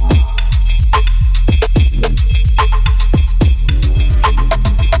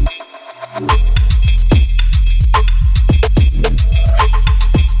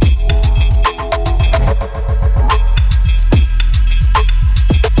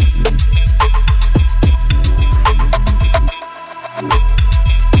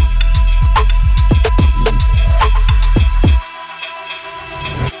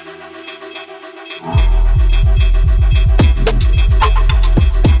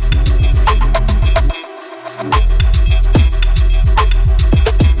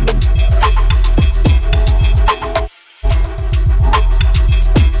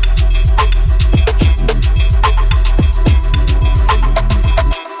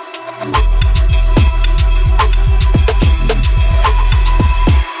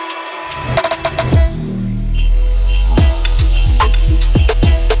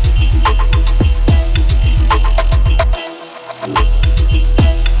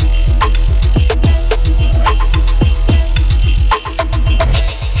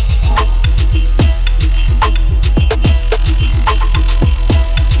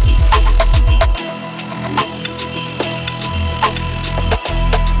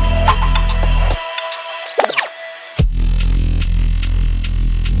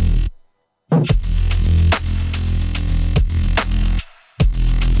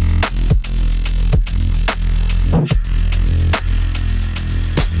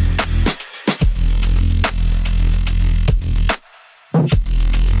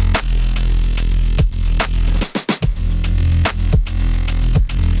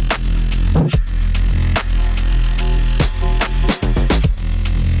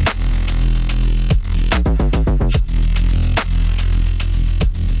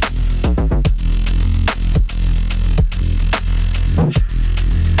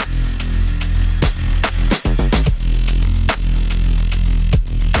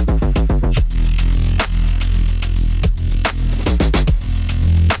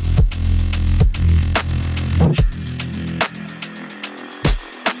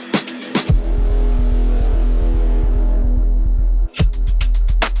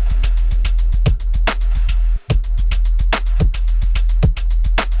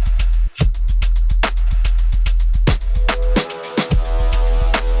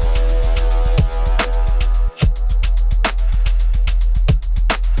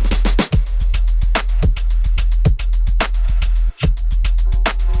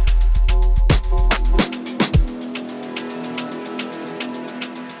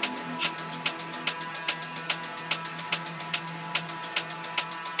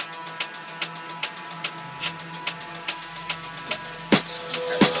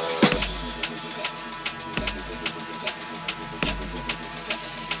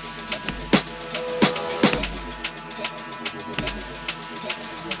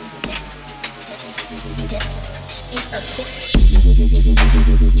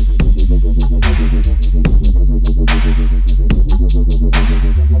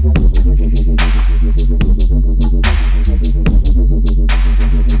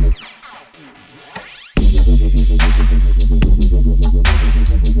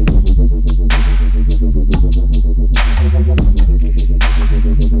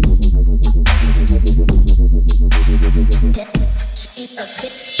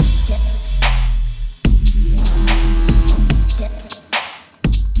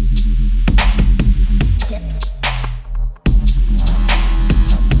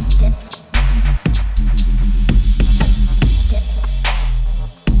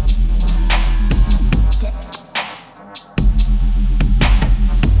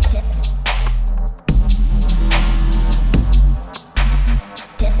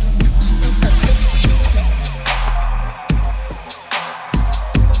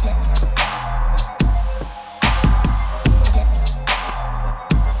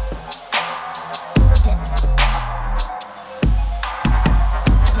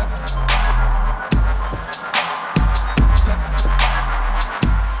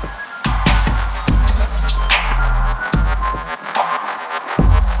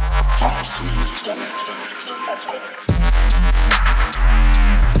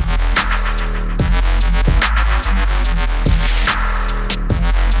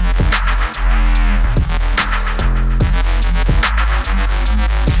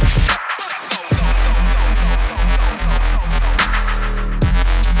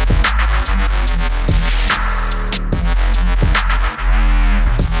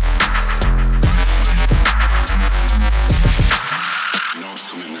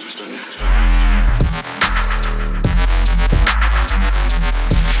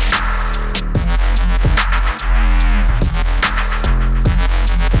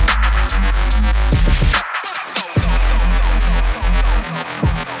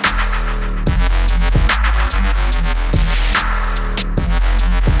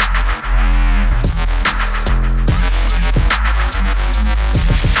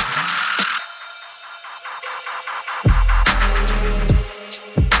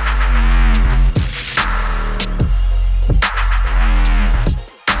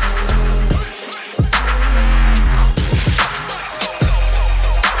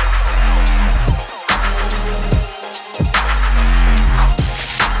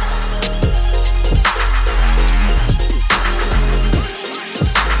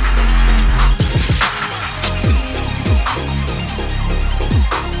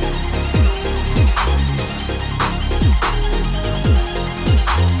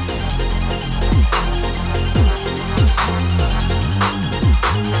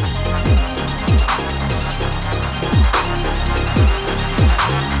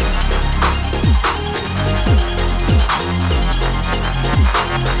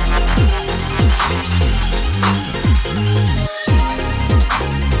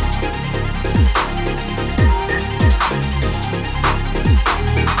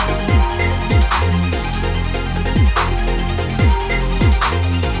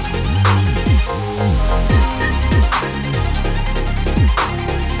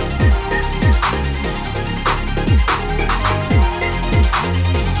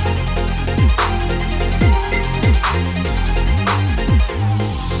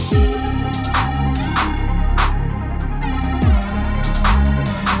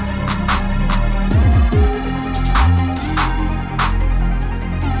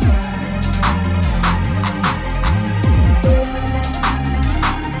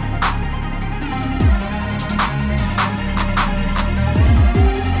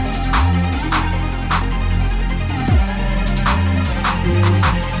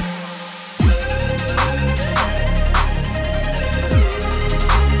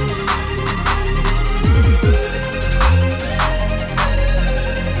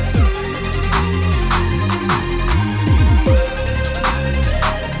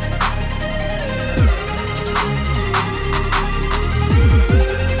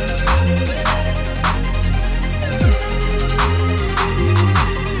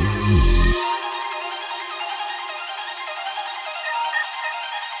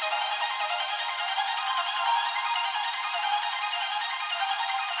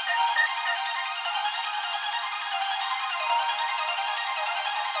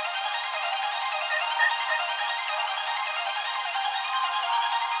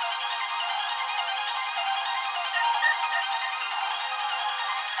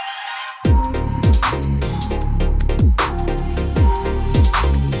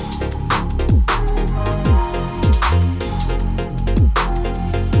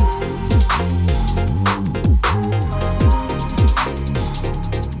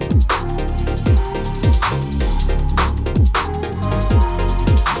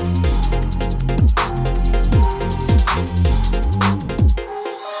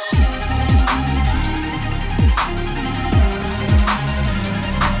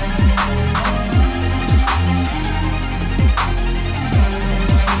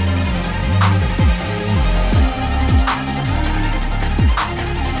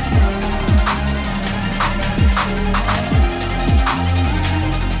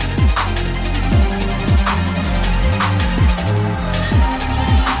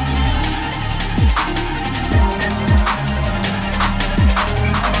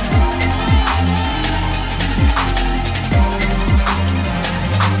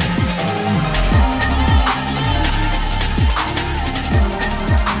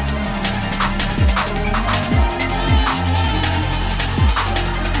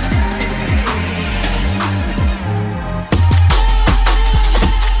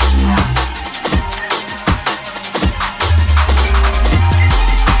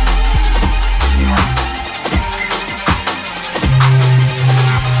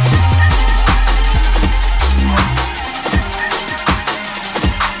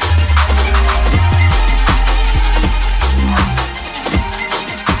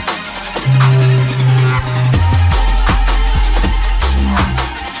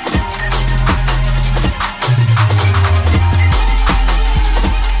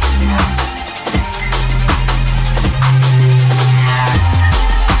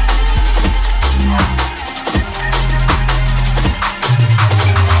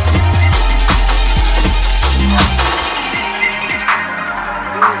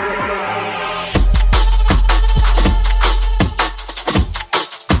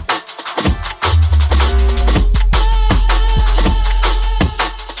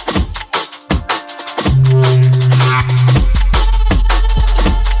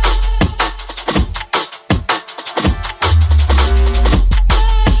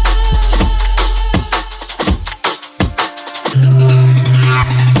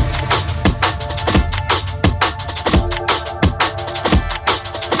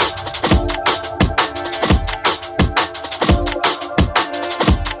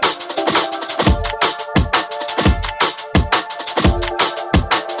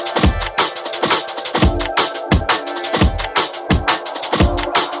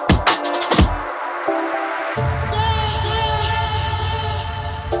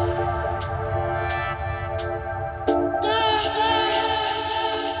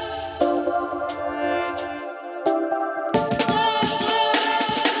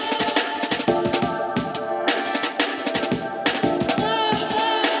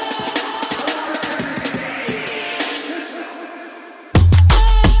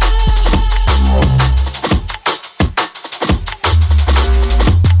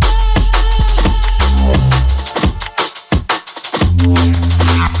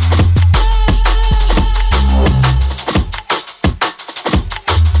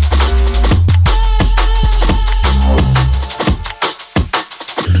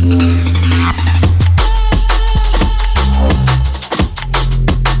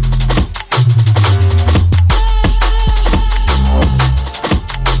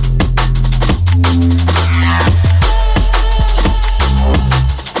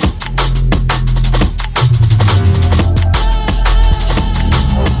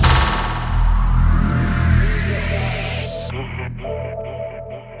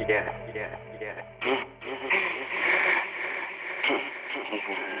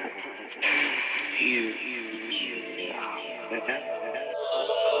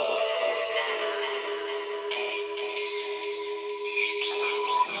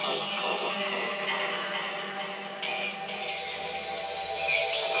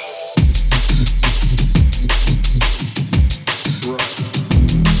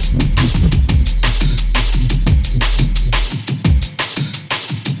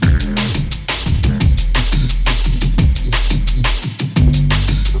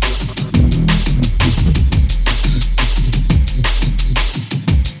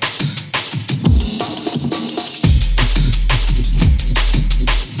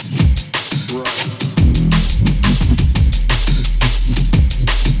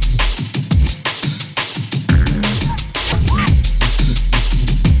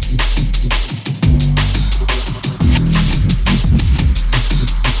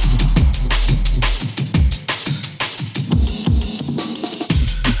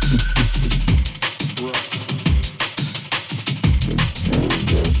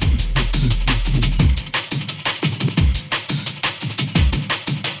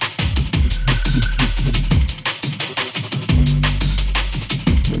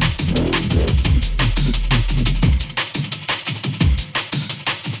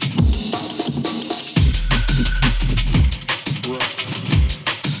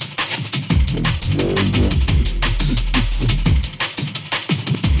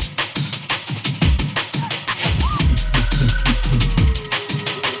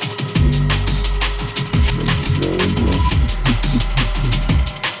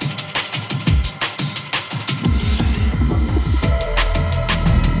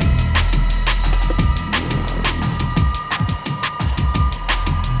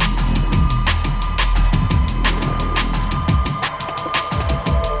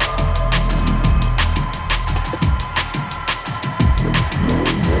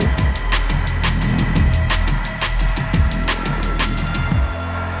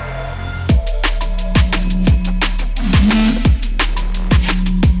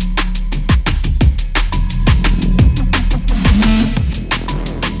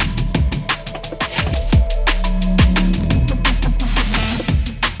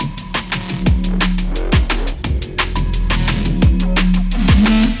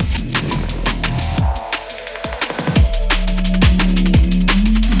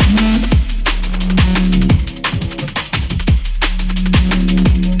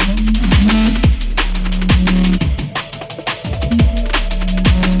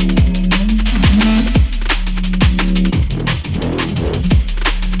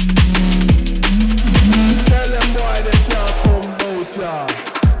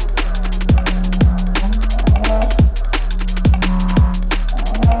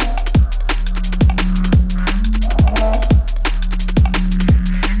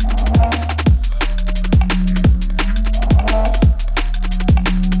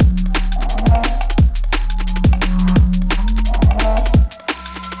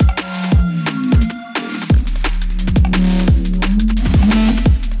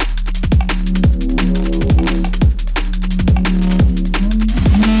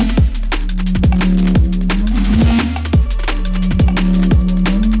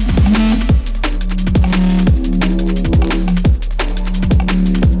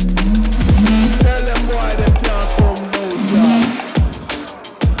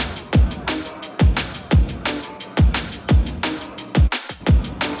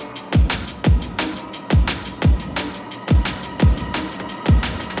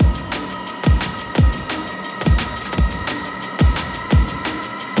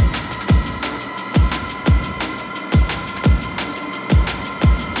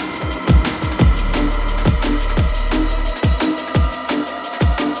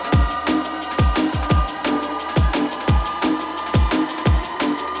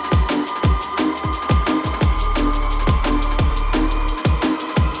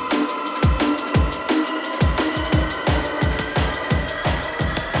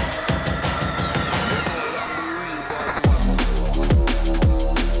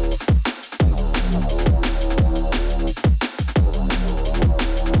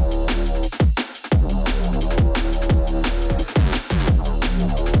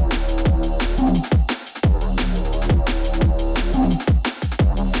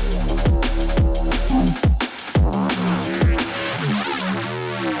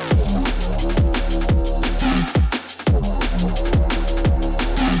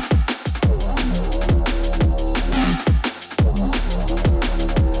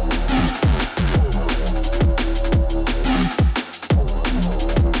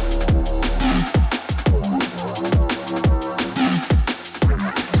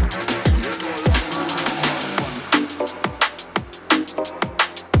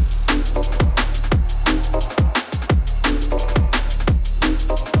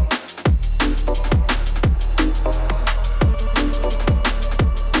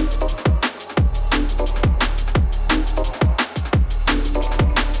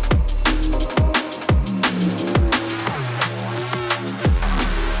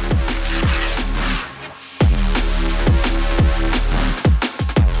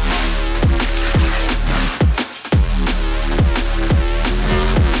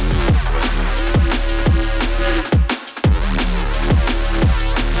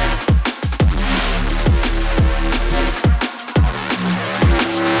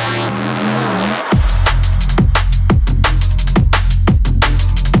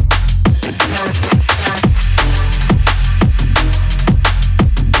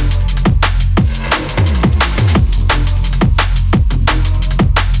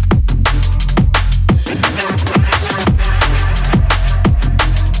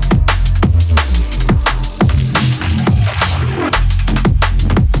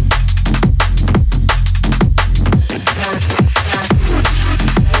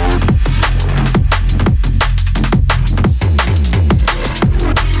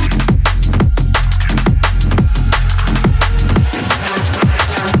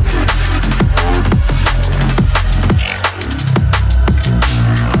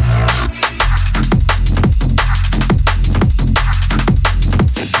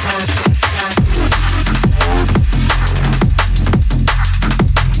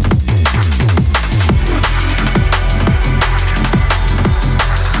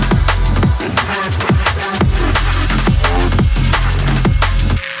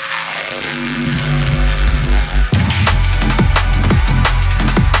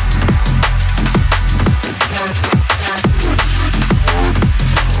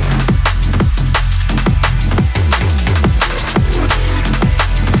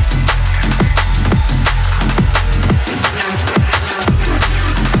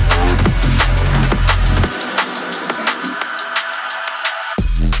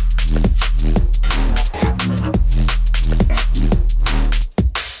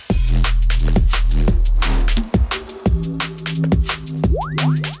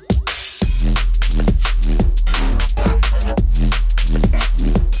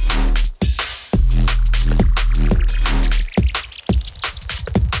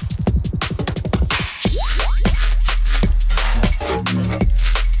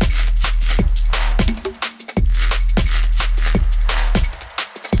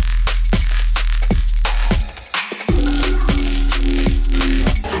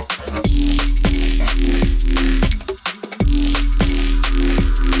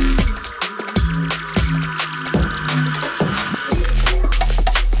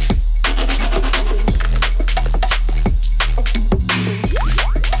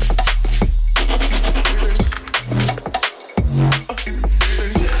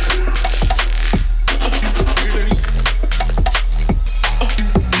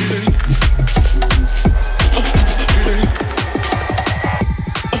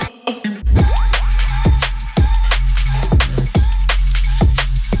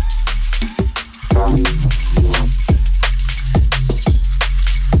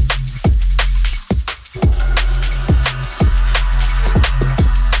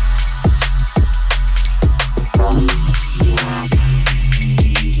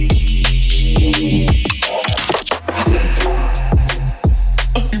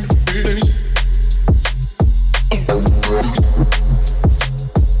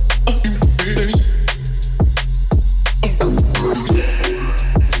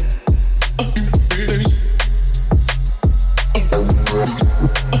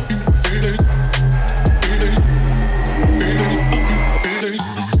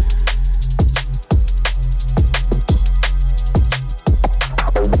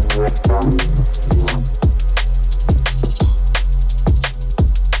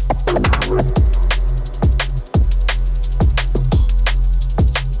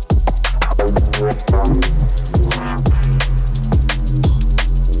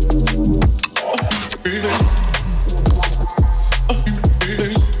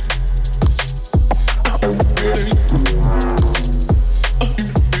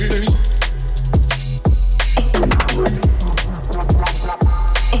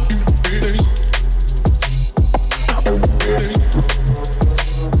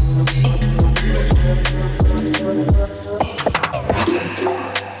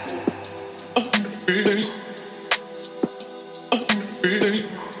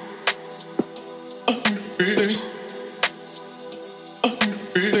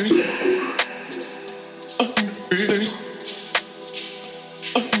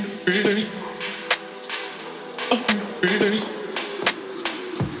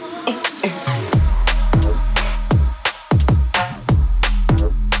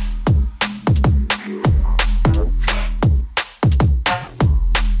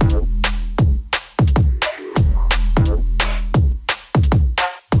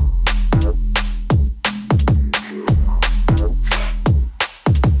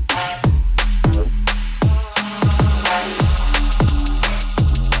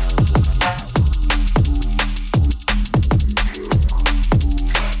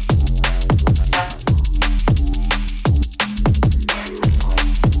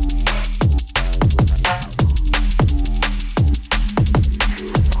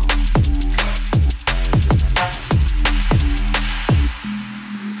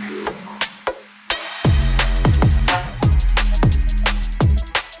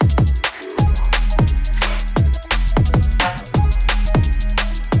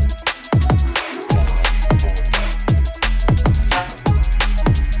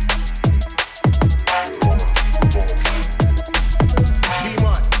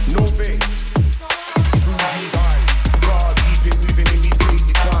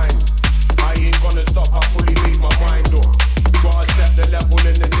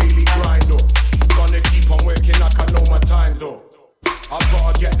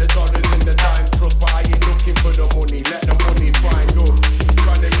 the dollars and the dime trust, but I ain't looking for the money. Let the money find us.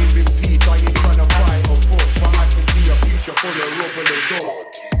 Trying to live in peace, I ain't trying to fight or fuss, but I can see a future full of rubble and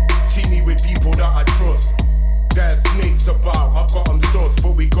dust. See me with people that I trust. There's snakes about, I've got them sus,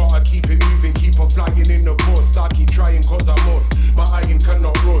 but we gotta keep it moving, keep on flying in the bus. I keep trying cause I must, my iron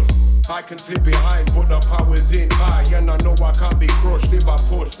cannot rust. I can slip behind, but the power's in high, and I know I can't be crushed if I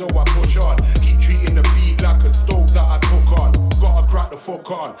push, so I push on. Keep treating the beat like a stove that I cook on. Gotta crack the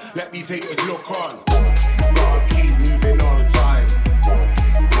fuck on, let these haters look on. Gotta keep moving all the time.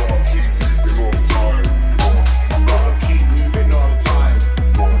 Gotta keep moving all the time. Gotta keep moving all the time.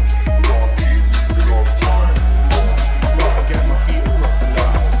 Gotta keep moving all the time. Gotta get my feet across the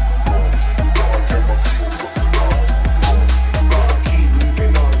line. Gotta get my feet across the line. Gotta keep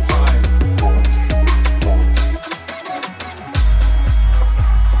moving all the time.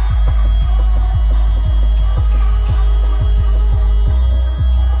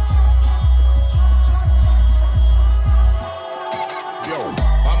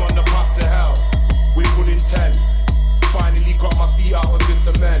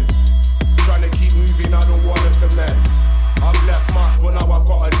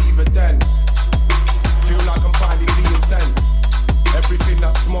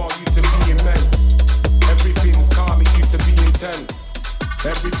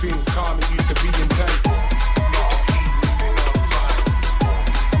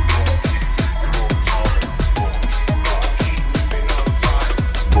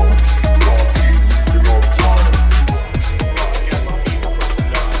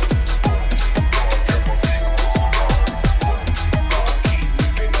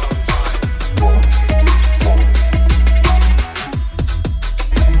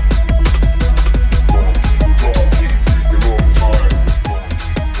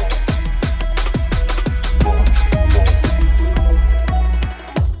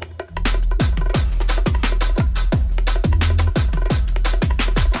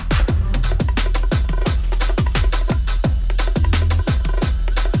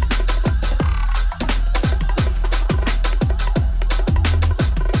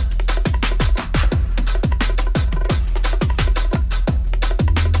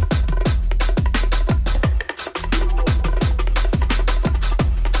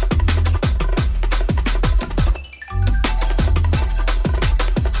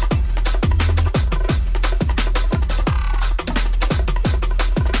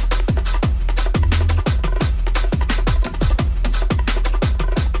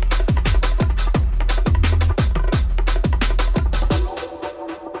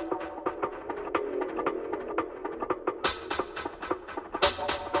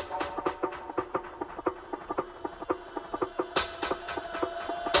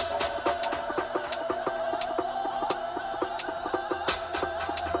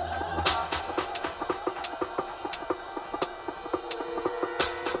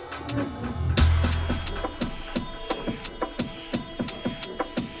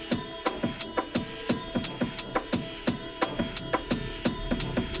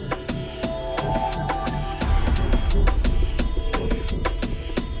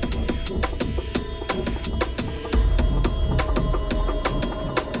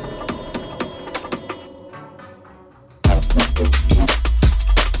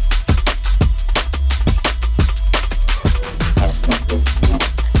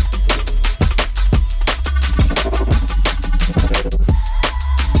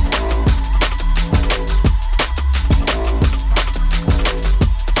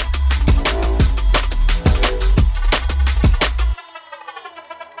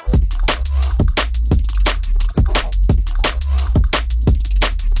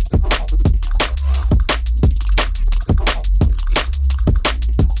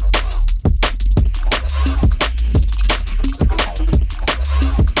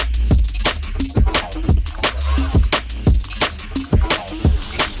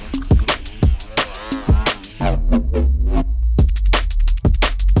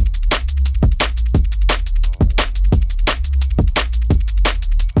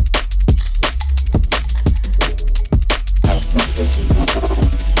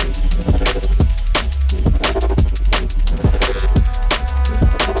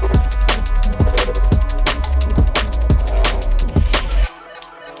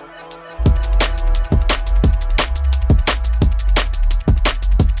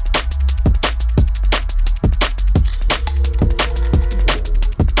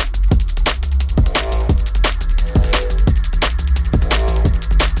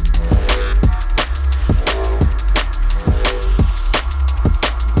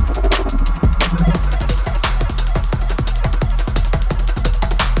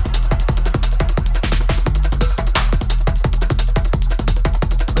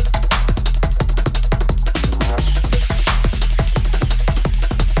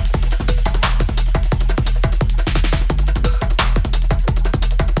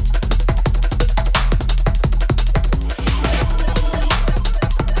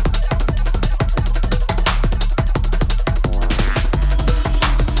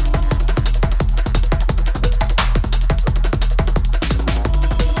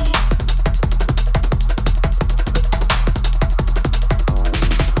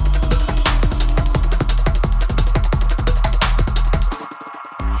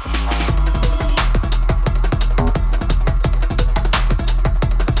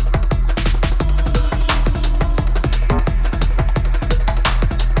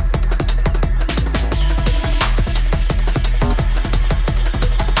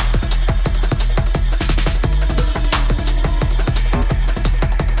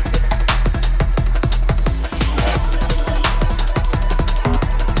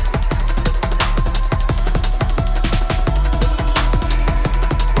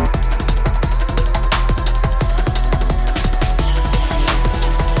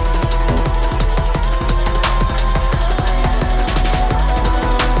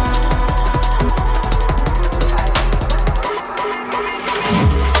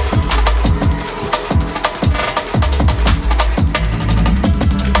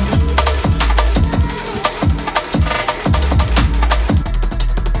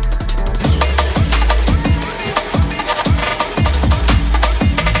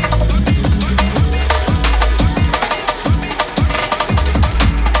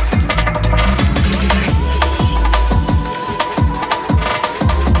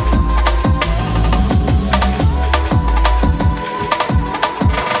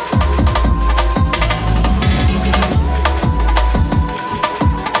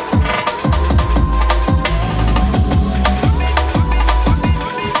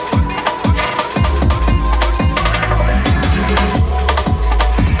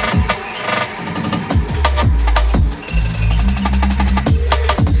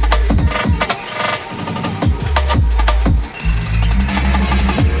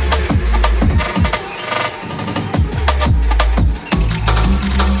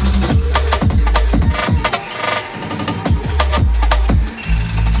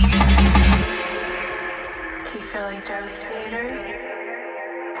 Charlie Theater.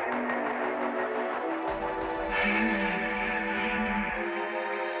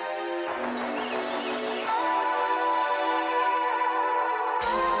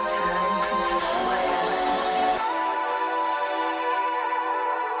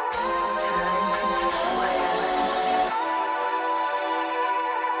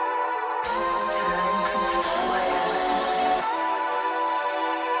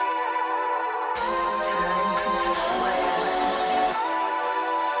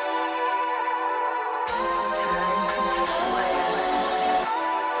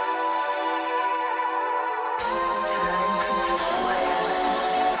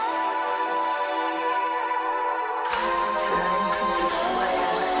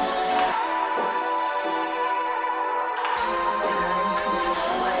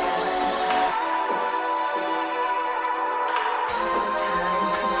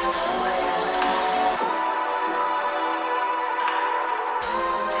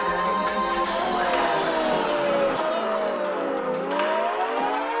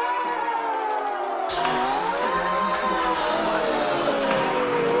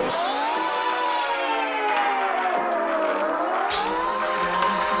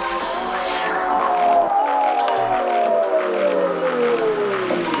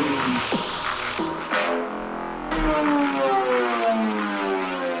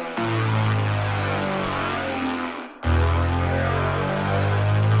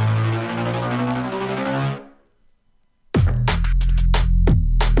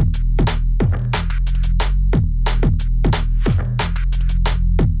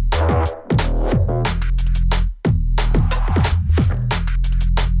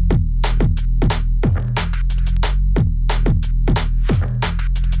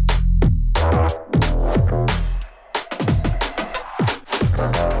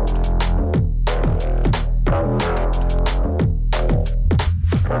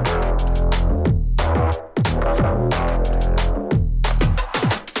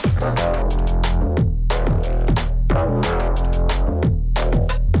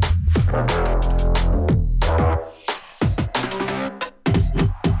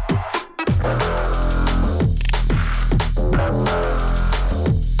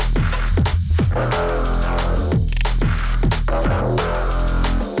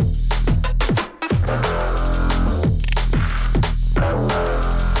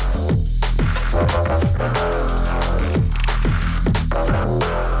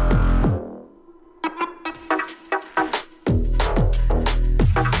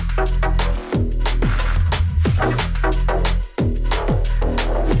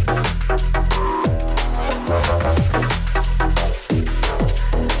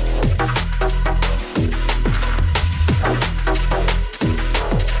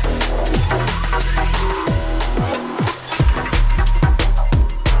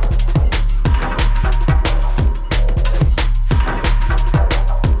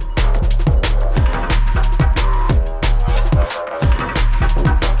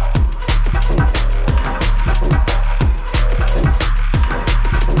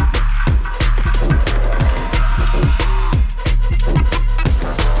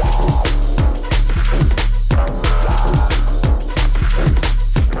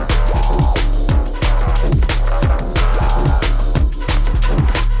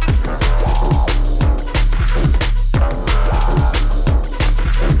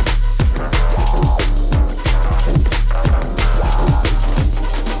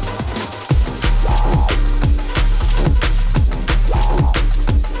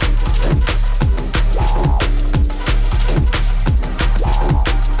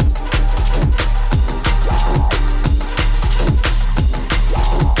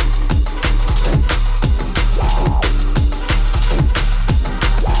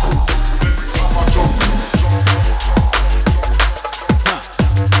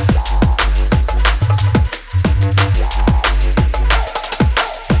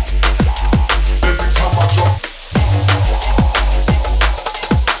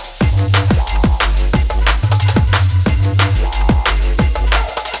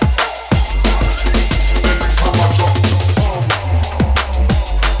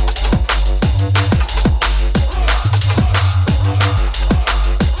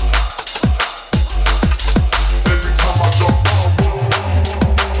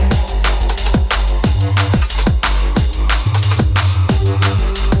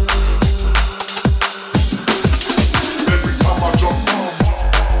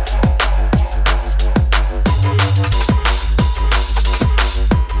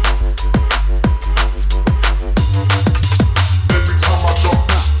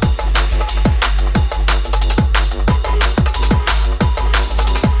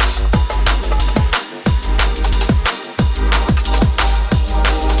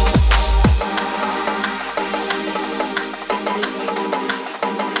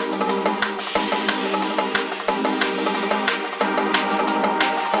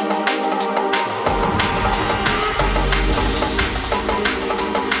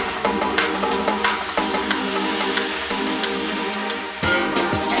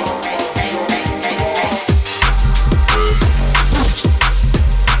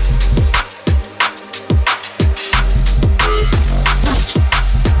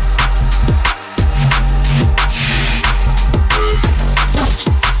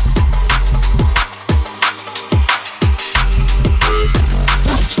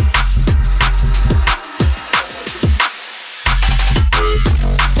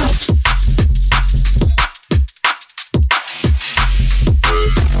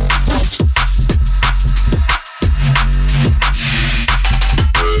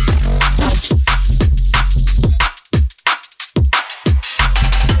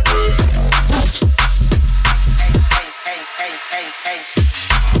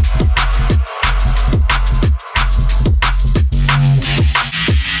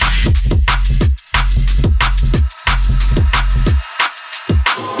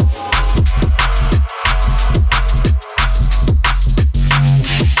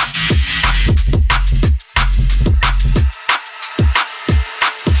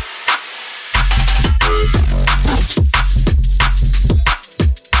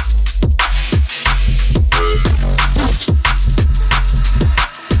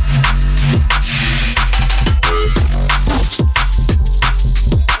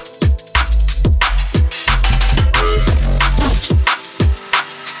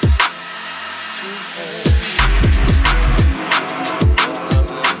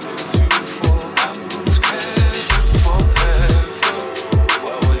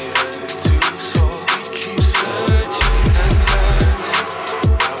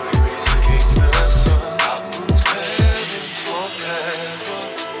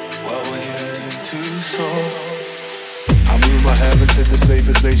 to the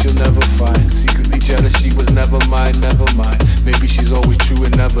safest place you'll never find. Secretly jealous, she was never mine, never mine. Maybe she's always true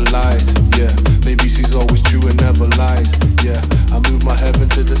and never lies. Yeah, maybe she's always true and never lies. Yeah, I moved my heaven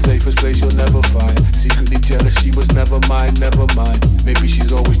to the safest place you'll never find. Secretly jealous, she was never mine, never mine. Maybe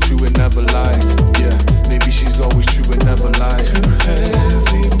she's always true and never lies. Yeah, maybe she's always true and never lies. Too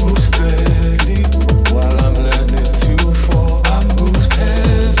heavy, move steady, while I'm learning to fall. I moved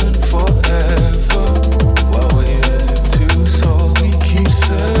heaven forever, while we're learning to soar. We keep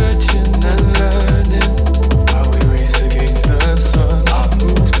searching and learning, while we race against the sun. I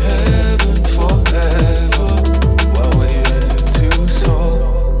moved heaven forever, while we're learning to soar.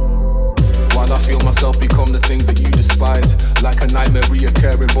 While I feel myself become the things that you despise, like a nightmare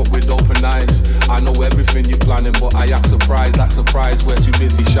reoccurring but with open eyes. I know everything you're planning but I act surprised, we're too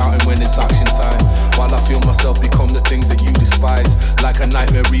busy shouting when it's action time. While I feel myself become the things that you despise, like a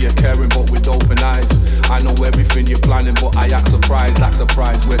nightmare reoccurring but with open eyes. I know everything you're planning but I act surprised,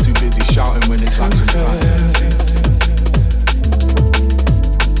 we're too busy shouting when it's action time.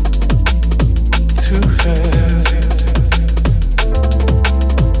 Too heavy.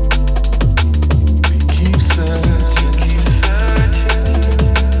 We keep searching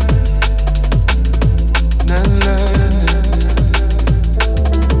and learning.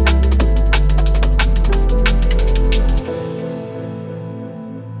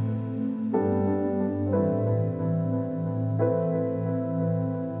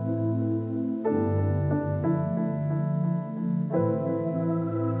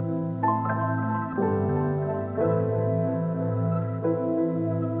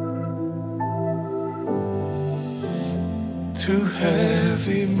 Too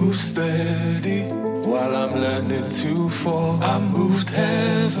heavy, move steady, while I'm learning to fall. I moved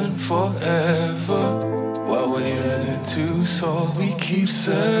heaven forever, while we're learning to soar. We keep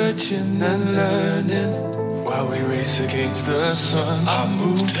searching and learning, while we race against the sun. I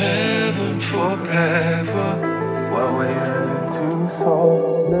moved heaven forever, while we're learning to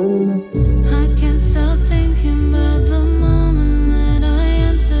soar. I can't stop thinking about the moment that I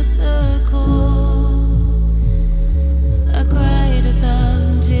answered the call. I cried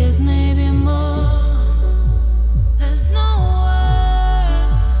 1,000 tears, maybe more. There's no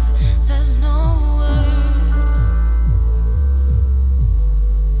words, there's no words.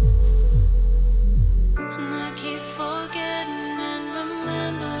 And I keep forgetting and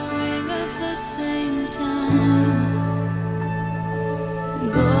remembering at the same time.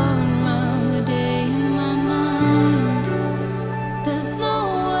 Going round the day in my mind. There's no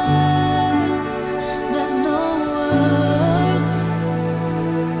words, there's no words.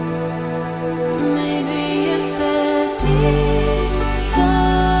 Maybe if there'd be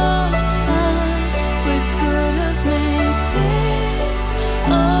some signs, we could have made things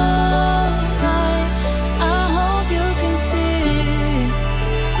alright. I hope you can see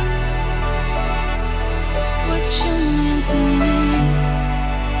what you mean to me.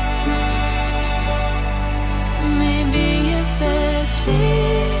 Maybe if there'd be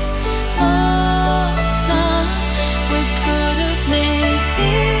more time, we could have made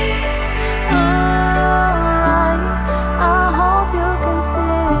things alright. I hope you can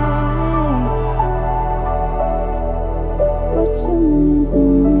see what you mean to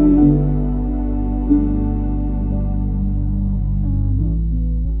me.